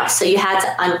the amp. So you had to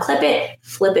unclip it,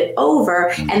 flip it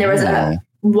over, and there was a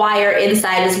wire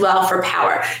inside as well for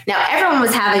power. Now, everyone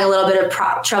was having a little bit of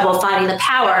trouble finding the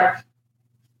power.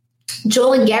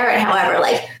 Joel and Garrett, however,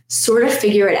 like sort of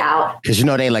figure it out. Because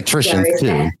they electricians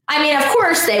too. I mean, of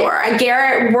course they were.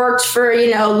 Garrett worked for,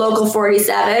 Local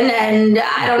 47, and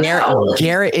I don't know.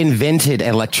 Garrett invented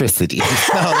electricity.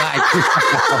 So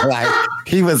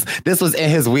this was in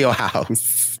his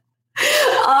wheelhouse.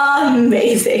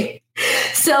 Amazing.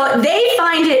 So they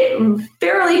find it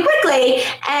fairly quickly,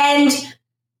 and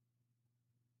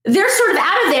they're sort of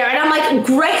out of there. And I'm like,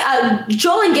 great.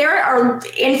 Joel and Garrett are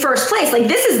in first place. Like,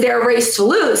 this is their race to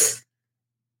lose.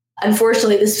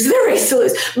 Unfortunately, this was their race to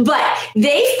lose. But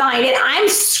they find it. I'm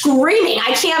screaming.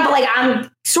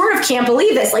 I'm sort of can't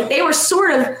believe this. Like, they were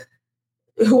sort of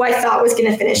who I thought was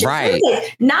going to finish. Right.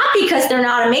 Not because they're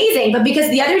not amazing, but because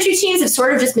the other two teams have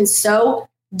sort of just been so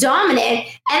dominant.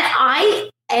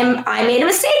 And I made a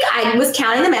mistake. I was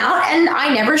counting them out, and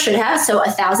I never should have. So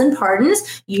 1,000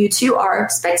 pardons. You two are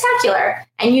spectacular.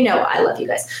 And I love you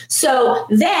guys. So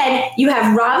then you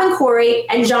have Rob and Corey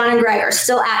and John and Greg are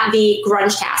still at the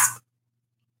grunge task.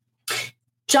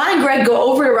 John and Greg go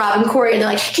over to Rob and Corey, and they're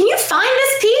like, can you find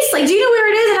this piece? Like, do you know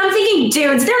where it is? And I'm thinking,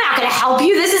 dudes, they're not going to help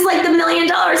you. This is like the $1 million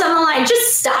on the line.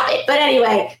 Just stop it. But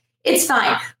anyway, it's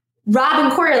fine. Rob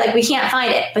and Corey are like, we can't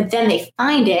find it. But then they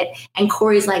find it, and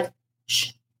Corey's like,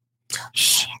 shh,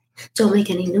 don't make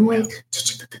any noise.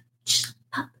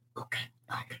 Okay.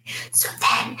 So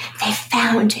then they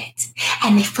found it,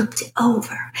 and they flipped it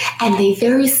over, and they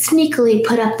very sneakily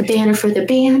put up the banner for the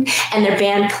band, and their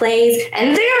band plays,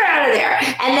 and they're out of there.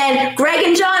 And then Greg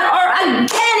and John are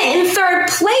again in third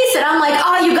place, and I'm like,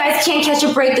 oh, you guys can't catch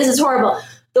a break. This is horrible.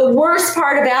 The worst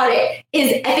part about it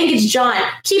is, I think it's John,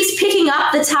 keeps picking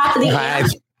up the top of the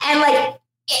amp, and like,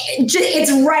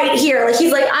 it's right here. Like,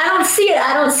 he's like, I don't see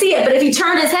it. But if he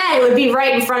turned his head, it would be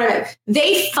right in front of him.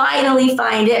 They finally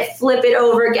find it, flip it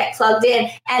over, get plugged in,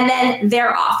 and then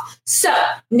they're off. So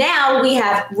now we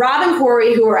have Rob and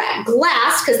Corey, who are at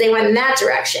Glass because they went in that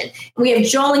direction. We have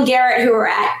Joel and Garrett, who are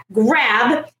at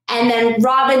Grab, and then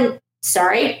Greg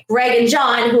and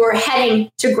John, who are heading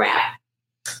to Grab.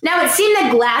 Now, it seemed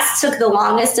that Glass took the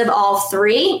longest of all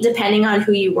three, depending on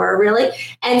who you were, really.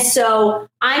 And so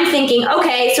I'm thinking,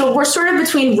 okay, so we're sort of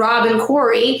between Rob and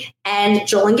Corey and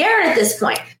Joel and Garrett at this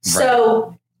point. Right.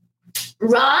 So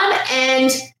Rob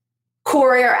and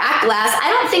Corey are at Glass.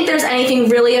 I don't think there's anything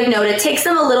really of note. It takes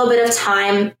them a little bit of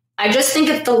time. I just think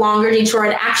it's the longer detour.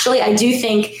 And actually, I do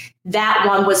think that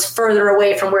one was further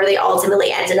away from where they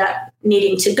ultimately ended up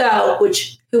needing to go,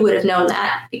 which who would have known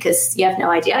that, because you have no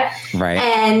idea. Right.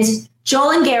 And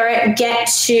Joel and Garrett get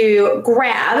to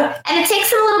Grab, and it takes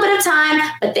them a little bit of time,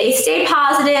 but they stay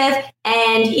positive.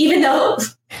 And even though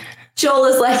Joel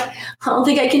is like, I don't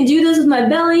think I can do this with my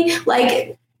belly,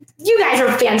 like, you guys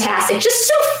are fantastic, just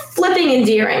so flipping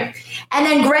endearing. And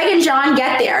then Greg and John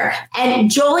get there,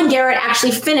 and Joel and Garrett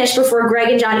actually finish before Greg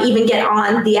and John even get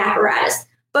on the apparatus.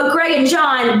 But Greg and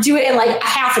John do it in like a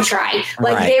half a try.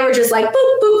 Like, they were just like,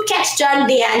 boop, boop, catch, done,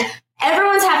 the end.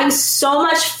 Everyone's having so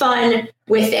much fun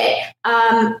with it.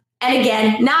 And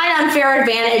again, not an unfair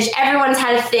advantage. Everyone's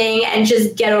had a thing, and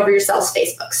just get over yourselves,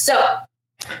 Facebook. So,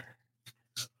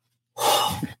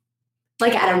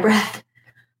 like, out of breath.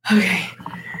 Okay.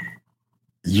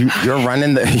 You're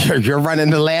running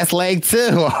the last leg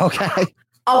too. Okay.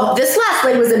 Oh, this last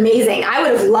leg was amazing. I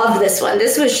would have loved this one.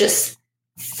 This was just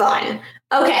fun.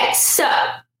 Okay, so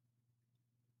I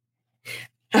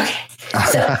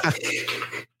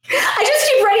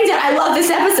just keep writing down. I love this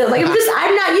episode. Like,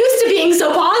 I'm not used to being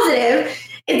so positive.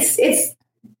 It's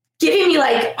giving me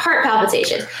like heart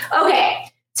palpitations.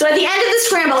 Okay, so at the end of the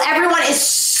scramble, everyone is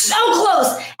so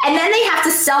close, and then they have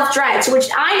to self-drive, to which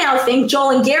I now think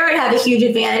Joel and Garrett have a huge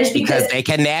advantage because they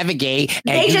can navigate.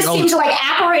 They just seem to like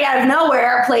apparate out of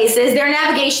nowhere places. Their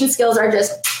navigation skills are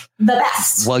just the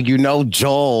best. Well,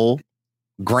 Joel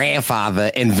grandfather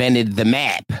invented the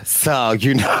map, so I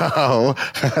know.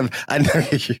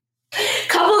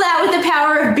 Couple that with the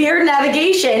power of beard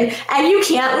navigation, and you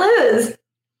can't lose.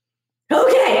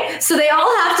 Okay, so they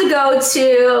all have to go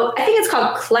to, I think it's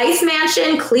called Cleese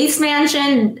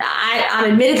Mansion. I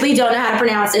admittedly don't know how to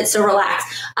pronounce it, so relax.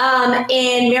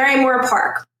 In Marymore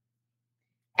Park.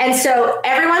 And so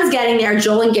everyone's getting there.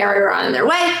 Joel and Garrett are on their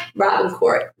way. Rob and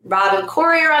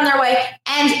Corey are on their way.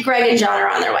 And Greg and John are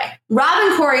on their way. Rob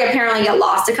and Corey apparently get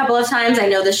lost a couple of times. I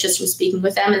know this just from speaking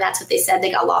with them, and that's what they said. They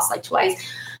got lost like twice.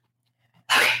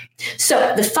 Okay.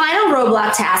 So the final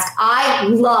roadblock task, I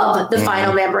love the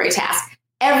final memory task.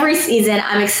 Every season,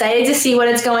 I'm excited to see what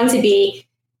it's going to be.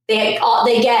 They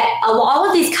get all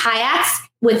of these kayaks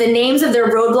with the names of their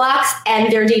roadblocks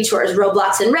and their detours.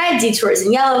 Roadblocks in red, detours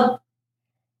in yellow.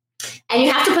 And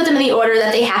you have to put them in the order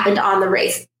that they happened on the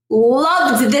race.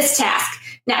 Loved this task.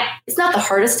 Now, it's not the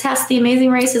hardest task the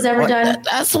Amazing Race has ever done.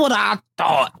 That's what I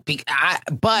thought.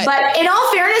 But in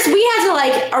all fairness, we had to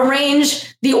like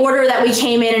arrange the order that we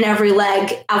came in every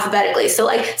leg alphabetically. So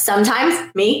like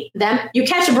sometimes me, them, you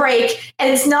catch a break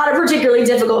and it's not a particularly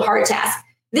difficult hard task.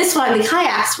 This one, the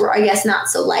kayaks were, I guess, not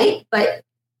so light, but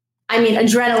I mean,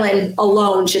 adrenaline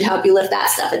alone should help you lift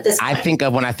that stuff at this point.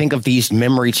 When I think of these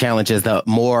memory challenges, the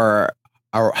more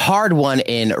a hard one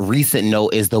in recent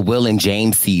note is the Will and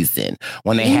James season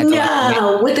when they had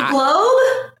with the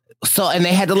globe. So, and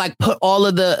they had to like put all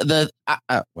of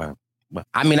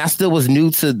I mean, I still was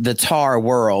new to the tar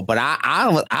world, but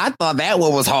I thought that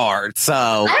one was hard. So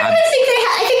I think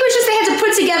it was just they had to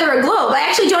put together a globe. I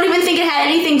actually don't even think it had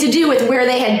anything to do with where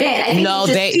they had been. I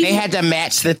think they had to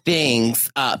match the things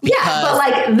up. Yeah, but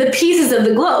like the pieces of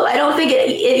the globe, I don't think it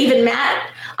even mattered.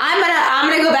 I'm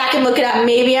gonna go back and look it up.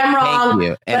 Maybe I'm wrong. Thank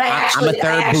you. And but I'm a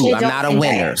third boot. I'm not a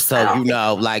winner. So, you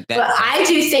know, like that. But I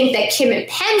do think that Kim and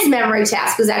Penn's memory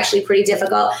task was actually pretty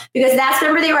difficult because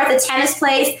remember they were at the tennis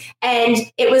place and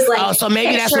it was like. Oh, so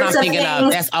maybe that's what I'm thinking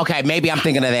of. That's okay. Maybe I'm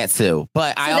thinking of that too.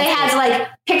 But so they had like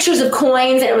pictures of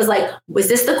coins and it was like, was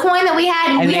this the coin that we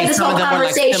had? And we had this whole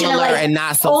conversation and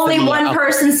not so only one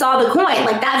person saw the coin.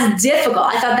 Like that's difficult.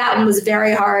 I thought that one was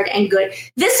very hard and good.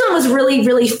 This one was really,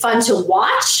 really fun to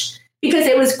watch. Because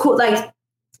it was cool, like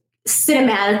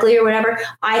cinematically or whatever.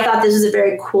 I thought this was a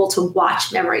very cool to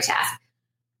watch memory task.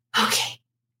 Okay.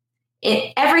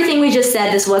 In everything we just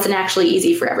said, this wasn't actually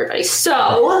easy for everybody.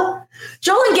 So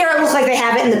Joel and Garrett look like they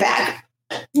have it in the bag.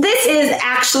 This is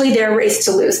actually their race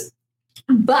to lose.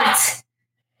 But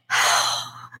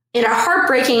in a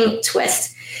heartbreaking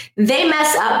twist, they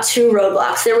mess up two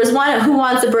roadblocks. There was one who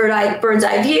wants a bird's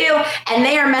eye view, and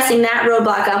they are messing that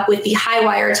roadblock up with the high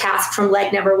wire task from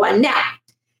leg number 1. Now,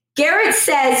 Garrett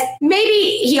says,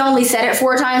 maybe he only said it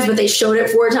 4 times, but they showed it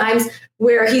 4 times,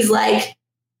 where he's like,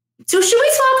 so should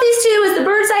we swap these two? Is the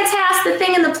bird's eye task the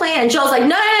thing in the plan? And Joel's like,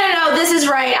 no, this is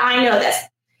right. I know this.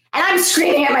 And I'm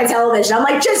screaming at my television. I'm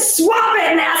like, just swap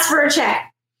it and ask for a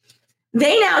check.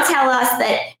 They now tell us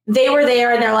that they were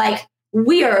there, and they're like,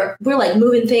 we're like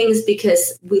moving things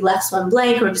because we left one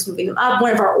blank. We're just moving them up.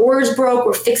 One of our oars broke.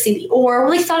 We're fixing the oar.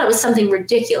 We thought it was something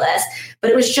ridiculous, but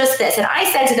it was just this. And I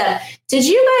said to them, did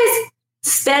you guys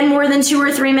spend more than 2 or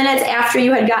 3 minutes after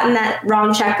you had gotten that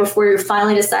wrong check before you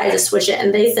finally decided to switch it?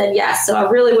 And they said yes. So I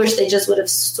really wish they just would have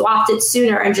swapped it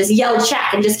sooner and just yelled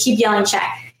check and just keep yelling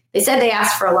check. They said they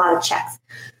asked for a lot of checks.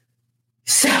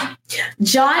 So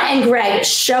John and Greg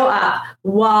show up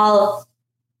while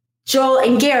Joel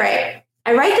and Garrett,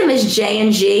 I write them as J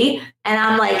and G, and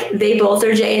I'm like, they both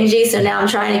are J and G, so now I'm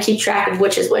trying to keep track of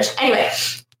which is which. Anyway,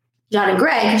 John and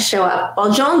Greg show up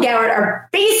while Joel and Garrett are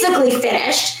basically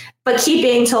finished, but keep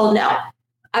being told no.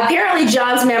 Apparently,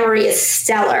 John's memory is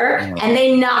stellar, and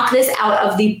they knock this out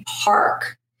of the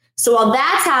park. So while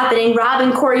that's happening, Rob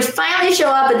and Corey finally show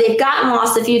up, but they've gotten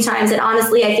lost a few times, and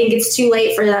honestly, I think it's too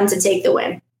late for them to take the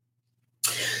win.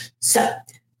 So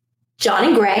John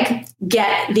and Greg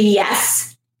get the yes.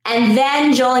 And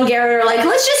then Joel and Garrett are like,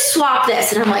 let's just swap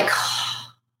this. And I'm like, oh,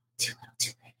 too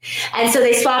late. And so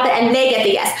they swap it and they get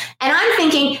the yes. And I'm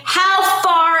thinking, how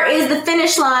far is the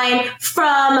finish line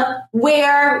from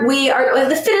where we are?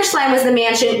 The finish line was the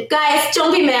mansion. Guys,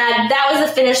 don't be mad. That was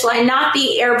the finish line, not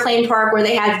the airplane park where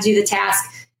they had to do the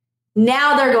task.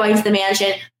 Now they're going to the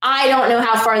mansion. I don't know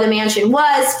how far the mansion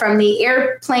was from the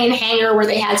airplane hangar where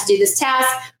they had to do this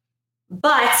task.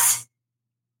 But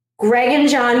Greg and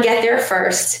John get there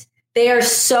first. They are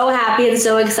so happy and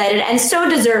so excited and so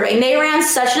deserving. They ran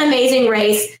such an amazing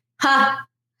race. I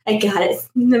got it.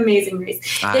 An amazing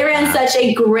race. They ran such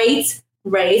a great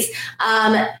race.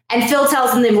 And Phil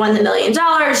tells them they've won the $1 million,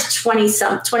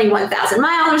 21,000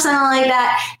 miles or something like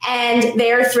that. And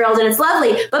they're thrilled and it's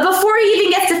lovely. But before he even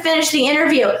gets to finish the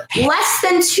interview, less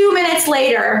than 2 minutes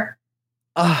later,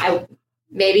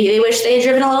 maybe they wish they had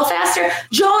driven a little faster.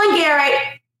 Joel and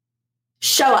Garrett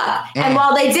show up. And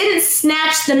while they didn't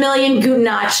snatch the $1 million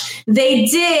Gutenach, they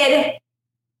did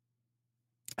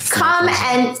come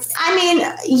and, I mean,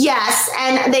 yes.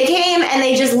 And they came and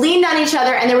they just leaned on each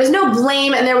other and there was no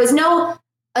blame and there was no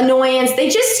annoyance. They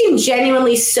just seemed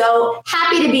genuinely so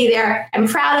happy to be there and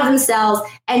proud of themselves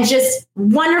and just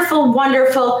wonderful,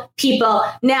 wonderful people.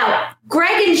 Now,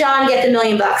 Greg and John get the $1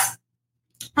 million.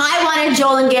 I wanted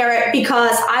Joel and Garrett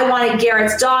because I wanted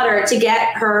Garrett's daughter to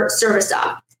get her service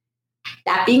dog.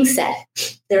 That being said,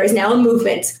 there is now a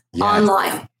movement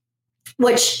online,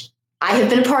 which I have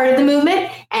been a part of the movement,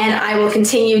 and I will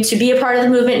continue to be a part of the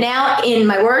movement now. In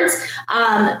my words,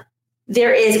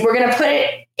 we're going to put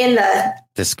it in the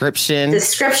description.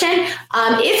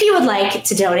 If you would like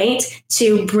to donate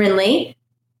to Brinley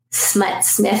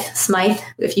Smythe,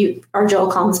 if you are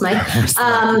Joel, call him Smythe.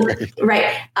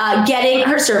 Getting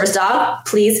her service dog,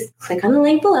 please click on the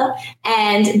link below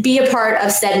and be a part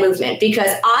of said movement,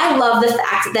 because I love the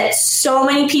fact that so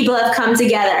many people have come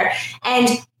together, and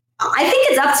I think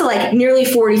it's up to like nearly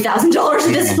 $40,000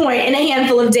 at this point in a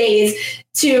handful of days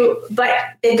but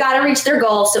they've got to reach their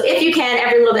goal. So if you can,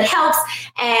 every little bit helps.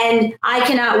 And I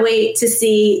cannot wait to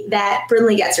see that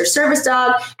Brinley gets her service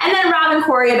dog. And then Rob and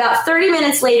Corey, about 30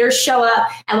 minutes later, show up.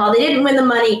 And while they didn't win the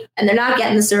money and they're not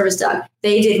getting the service dog,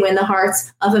 they did win the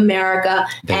hearts of America.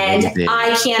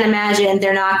 I can't imagine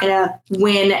they're not going to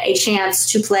win a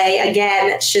chance to play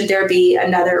again should there be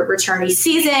another returnee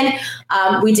season.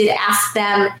 We did ask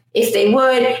them if they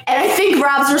would. And I think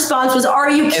Rob's response was, "Are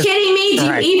you kidding me? Do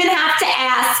you even have to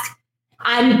ask?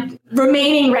 I'm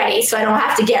remaining ready, so I don't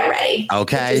have to get ready."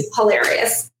 Okay. Which is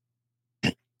hilarious.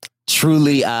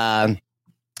 Truly,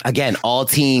 again, all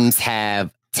teams have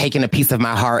taken a piece of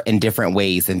my heart in different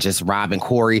ways. And just Rob and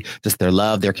Corey, just their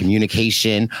love, their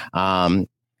communication, and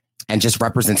just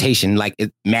representation, like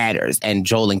it matters. And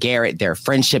Joel and Garrett, their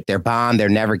friendship, their bond, they're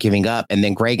never giving up. And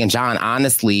then Greg and John,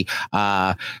 honestly,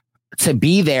 to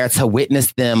be there to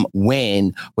witness them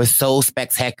win was so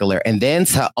spectacular. And then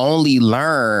to only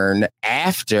learn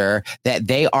after that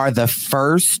they are the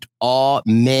first all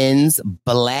men's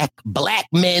black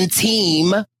men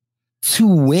team to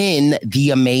win the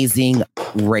Amazing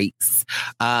Race.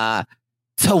 To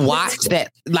watch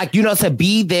that, like, to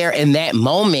be there in that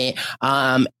moment.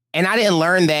 And I didn't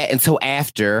learn that until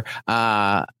after,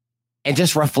 and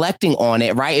just reflecting on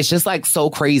it, right? It's just like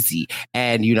so crazy.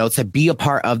 And, to be a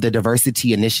part of the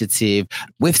diversity initiative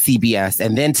with CBS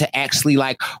and then to actually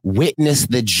like witness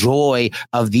the joy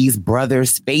of these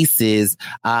brothers' faces,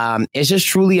 it's just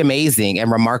truly amazing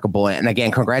and remarkable. And again,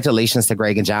 congratulations to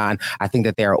Greg and John. I think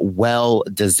that they're well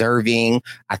deserving.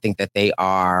 I think that they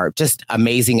are just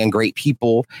amazing and great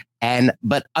people.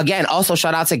 But again, also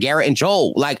shout out to Garrett and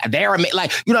Joel. Like they're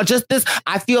just this,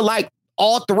 I feel like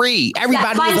all three,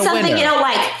 everybody find is a something winner. you don't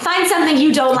like. Find something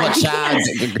you don't like.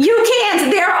 You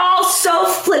can't. They're all so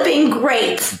flipping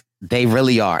great. They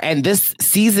really are. And this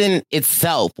season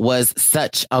itself was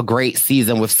such a great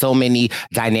season with so many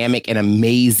dynamic and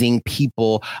amazing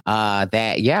people I'm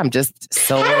just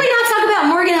so... How did we not talk about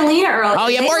Morgan and Lena earlier? Oh,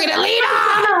 yeah, Morgan and Lena!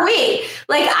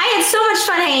 Like, I had so much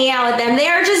fun hanging out with them. They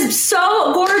are just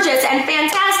so gorgeous and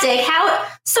fantastic.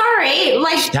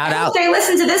 Shout out. They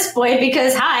listen to this point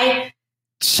because, hi.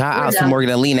 Shout out to Morgan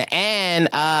and Lena and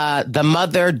the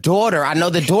mother-daughter. I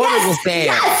know the daughter was there.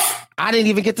 Yes. I didn't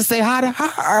even get to say hi to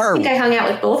her. I think I hung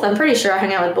out with both. I'm pretty sure I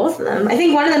hung out with both of them. I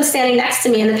think one of them standing next to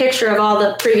me in the picture of all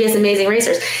the previous Amazing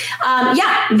Racers.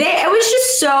 It was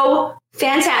just so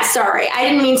fantastic. Sorry, I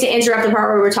didn't mean to interrupt the part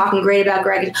where we were talking great about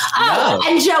Greg. And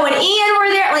Joe and Ian were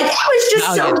there. Like, it was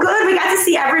just good. We got to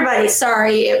see everybody.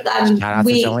 Sorry. Shout out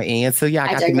to Joe and Ian. So yeah,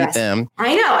 I got to meet them.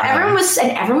 I know.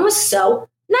 Everyone was so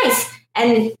nice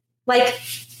and like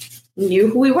knew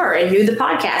who we were and knew the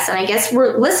podcast. And I guess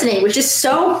we're listening, which is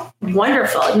so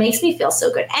wonderful. It makes me feel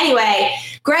so good. Anyway,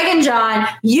 Greg and John,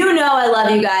 I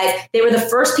love you guys. They were the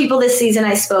first people this season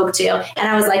I spoke to. And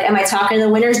I was like, am I talking to the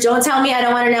winners? Don't tell me. I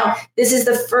don't want to know. This is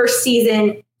the first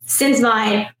season since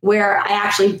mine where I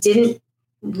actually didn't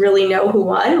really know who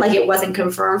won. Like, it wasn't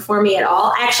confirmed for me at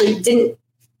all. I actually didn't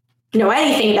know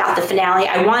anything about the finale.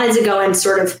 I wanted to go in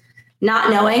sort of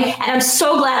not knowing. And I'm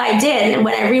so glad I did. And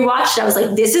when I rewatched it, I was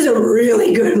like, this is a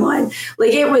really good one.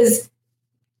 Like, it was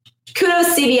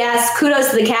kudos CBS,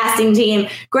 kudos to the casting team.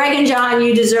 Greg and John,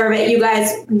 you deserve it. You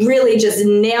guys really just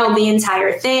nailed the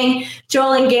entire thing.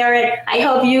 Joel and Garrett, I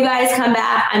hope you guys come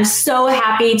back. I'm so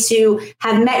happy to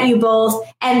have met you both.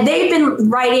 And they've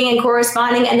been writing and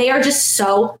corresponding, and they are just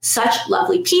such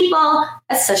lovely people.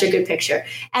 That's such a good picture.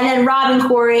 And then Rob and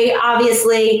Corey,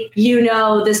 obviously,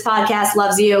 this podcast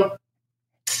loves you.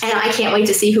 And I can't wait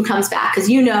to see who comes back because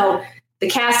the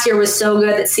cast here was so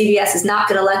good that CBS is not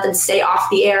going to let them stay off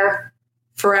the air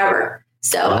forever.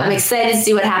 So I'm excited to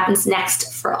see what happens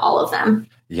next for all of them.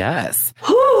 Yes.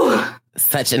 Whew.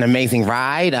 Such an amazing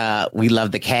ride. We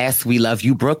love the cast. We love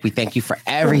you, Brooke. We thank you for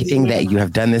everything that you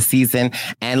have done this season.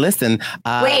 And listen.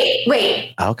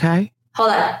 Wait. Okay.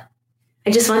 Hold on.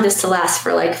 I just want this to last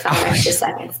for like 5 extra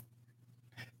seconds.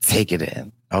 Take it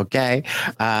in. Okay.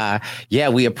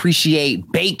 We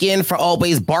appreciate Bacon for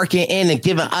always barking in and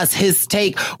giving us his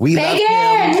take. We love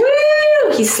him.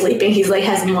 Woo! He's sleeping. He's like,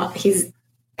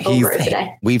 over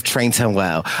today. We've trained him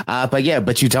well. But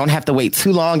you don't have to wait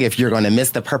too long if you're going to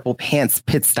miss the Purple Pants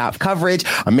pit stop coverage.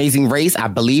 Amazing Race, I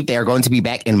believe they are going to be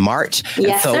back in March.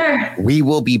 Yes, sir. We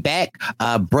will be back.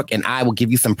 Brooke and I will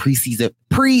give you some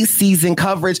preseason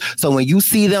coverage. So when you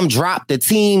see them drop the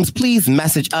teams, please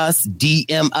message us,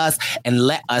 DM us, and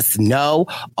let us know.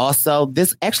 Also,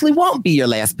 this actually won't be your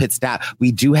last pit stop.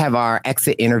 We do have our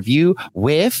exit interview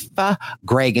with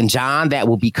Greg and John that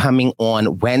will be coming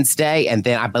on Wednesday. And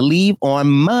then I believe on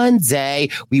Monday,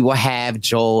 we will have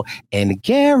Joel and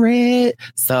Garrett.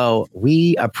 So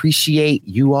we appreciate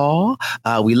you all.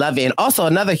 We love it. And also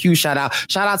another huge shout out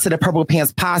to the Purple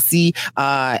Pants Posse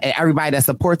and everybody that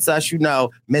supports us. You know,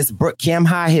 Miss Brooke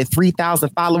Camhigh hit 3,000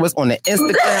 followers on the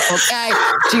Instagram. Okay.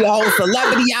 She a whole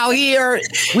celebrity out here.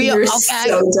 You're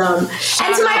so dumb.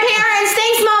 And to my parents,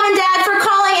 thanks Mom and Dad for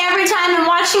calling every time and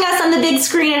watching us on the big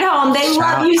screen at home. They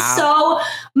love you so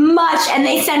much, and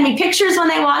they send me pictures when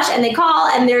they watch and they call,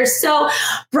 and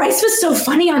Bryce was so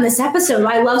funny on this episode.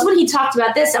 I loved when he talked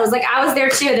about this. I was there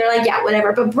too. They're like, yeah,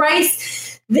 whatever. But Bryce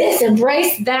this and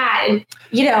Bryce that, and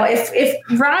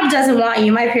if Rob doesn't want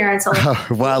you, my parents will.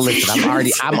 Well, listen,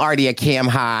 I'm already at Cam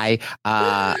High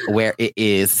where it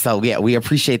is. So yeah, we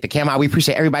appreciate the Cam High. We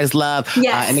appreciate everybody's love.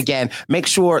 Yes. And again, make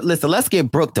sure, let's get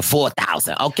Brooke to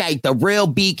 4,000. Okay, the real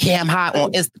B Cam High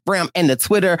on Instagram and the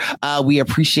Twitter. We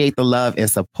appreciate the love and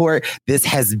support. This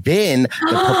has been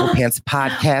the Purple Pants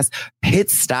Podcast pit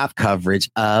stop coverage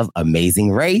of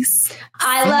Amazing Race.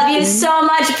 I love you so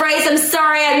much, Bryce. I'm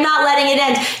sorry, I'm not letting it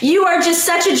end. You are just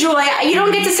such a joy. You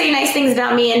don't get to say nice things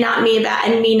about me and not me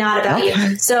about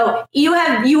you. So you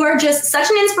are just such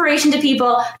an inspiration to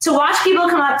people, to watch people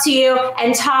come up to you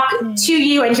and talk to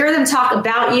you and hear them talk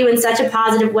about you in such a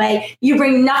positive way. You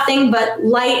bring nothing but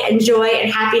light and joy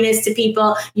and happiness to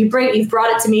people. You've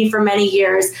brought it to me for many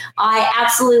years. I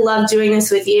absolutely love doing this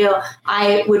with you.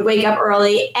 I would wake up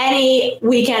early any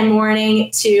weekend morning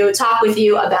to talk with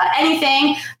you about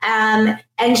anything.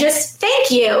 And just thank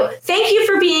you. Thank you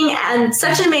for being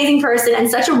such an amazing person and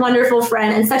such a wonderful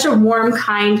friend and such a warm,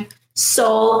 kind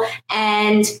soul.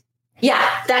 And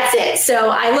yeah, that's it. So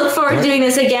I look forward to doing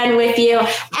this again with you.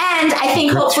 And I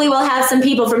think hopefully we'll have some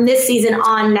people from this season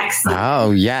on next season.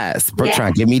 Oh, yes. Brooke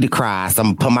trying to get me to cry. So I'm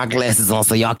going to put my glasses on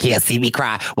so y'all can't see me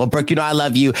cry. Well, Brooke, I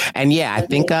love you. And yeah, I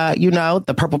think,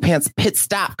 the Purple Pants pit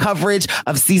stop coverage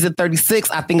of season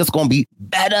 36, I think it's going to be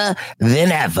better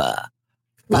than ever.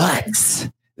 But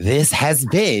this has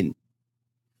been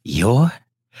your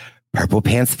Purple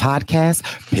Pants Podcast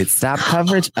pit stop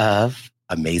coverage of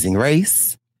Amazing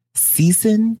Race,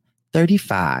 season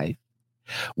 35.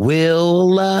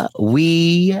 Will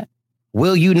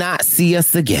you not see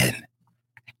us again?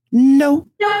 No,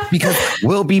 because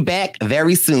we'll be back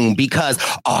very soon because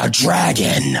our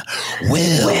dragon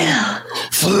will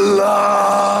fly.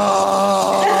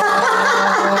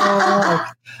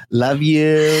 Love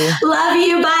you. Love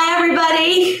you. Bye,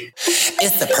 everybody.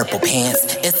 It's the Purple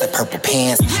Pants. It's the Purple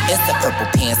Pants. It's the Purple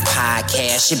Pants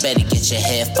Podcast. You better get your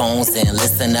headphones and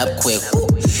listen up quick. Ooh.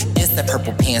 It's the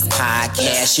Purple Pants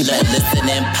Podcast. You better listen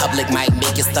in public, might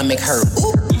make your stomach hurt.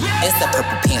 Ooh. It's the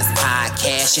Purple Pants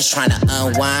Podcast. You're trying to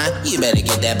unwind, you better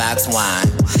get that box wine.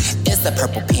 It's the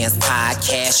Purple Pants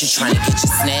Podcast. You're trying to get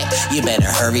your snack, you better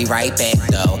hurry right back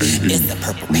though. It's the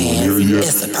Purple Pants.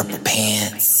 It's the Purple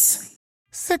Pants.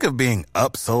 Sick of being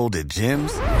upsold at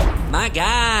gyms? My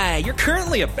guy, you're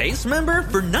currently a base member?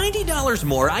 For $90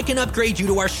 more, I can upgrade you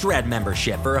to our Shred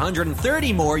membership. For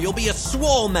 $130 more, you'll be a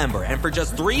Swole member. And for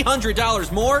just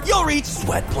 $300 more, you'll reach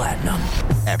Sweat Platinum.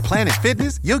 At Planet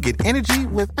Fitness, you'll get energy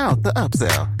without the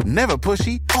upsell. Never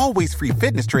pushy, always free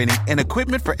fitness training and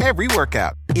equipment for every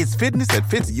workout. It's fitness that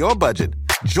fits your budget.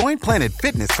 Join Planet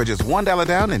Fitness for just $1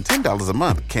 down and $10 a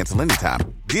month. Cancel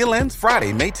anytime. Deal ends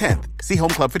Friday, May 10th. See Home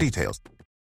Club for details.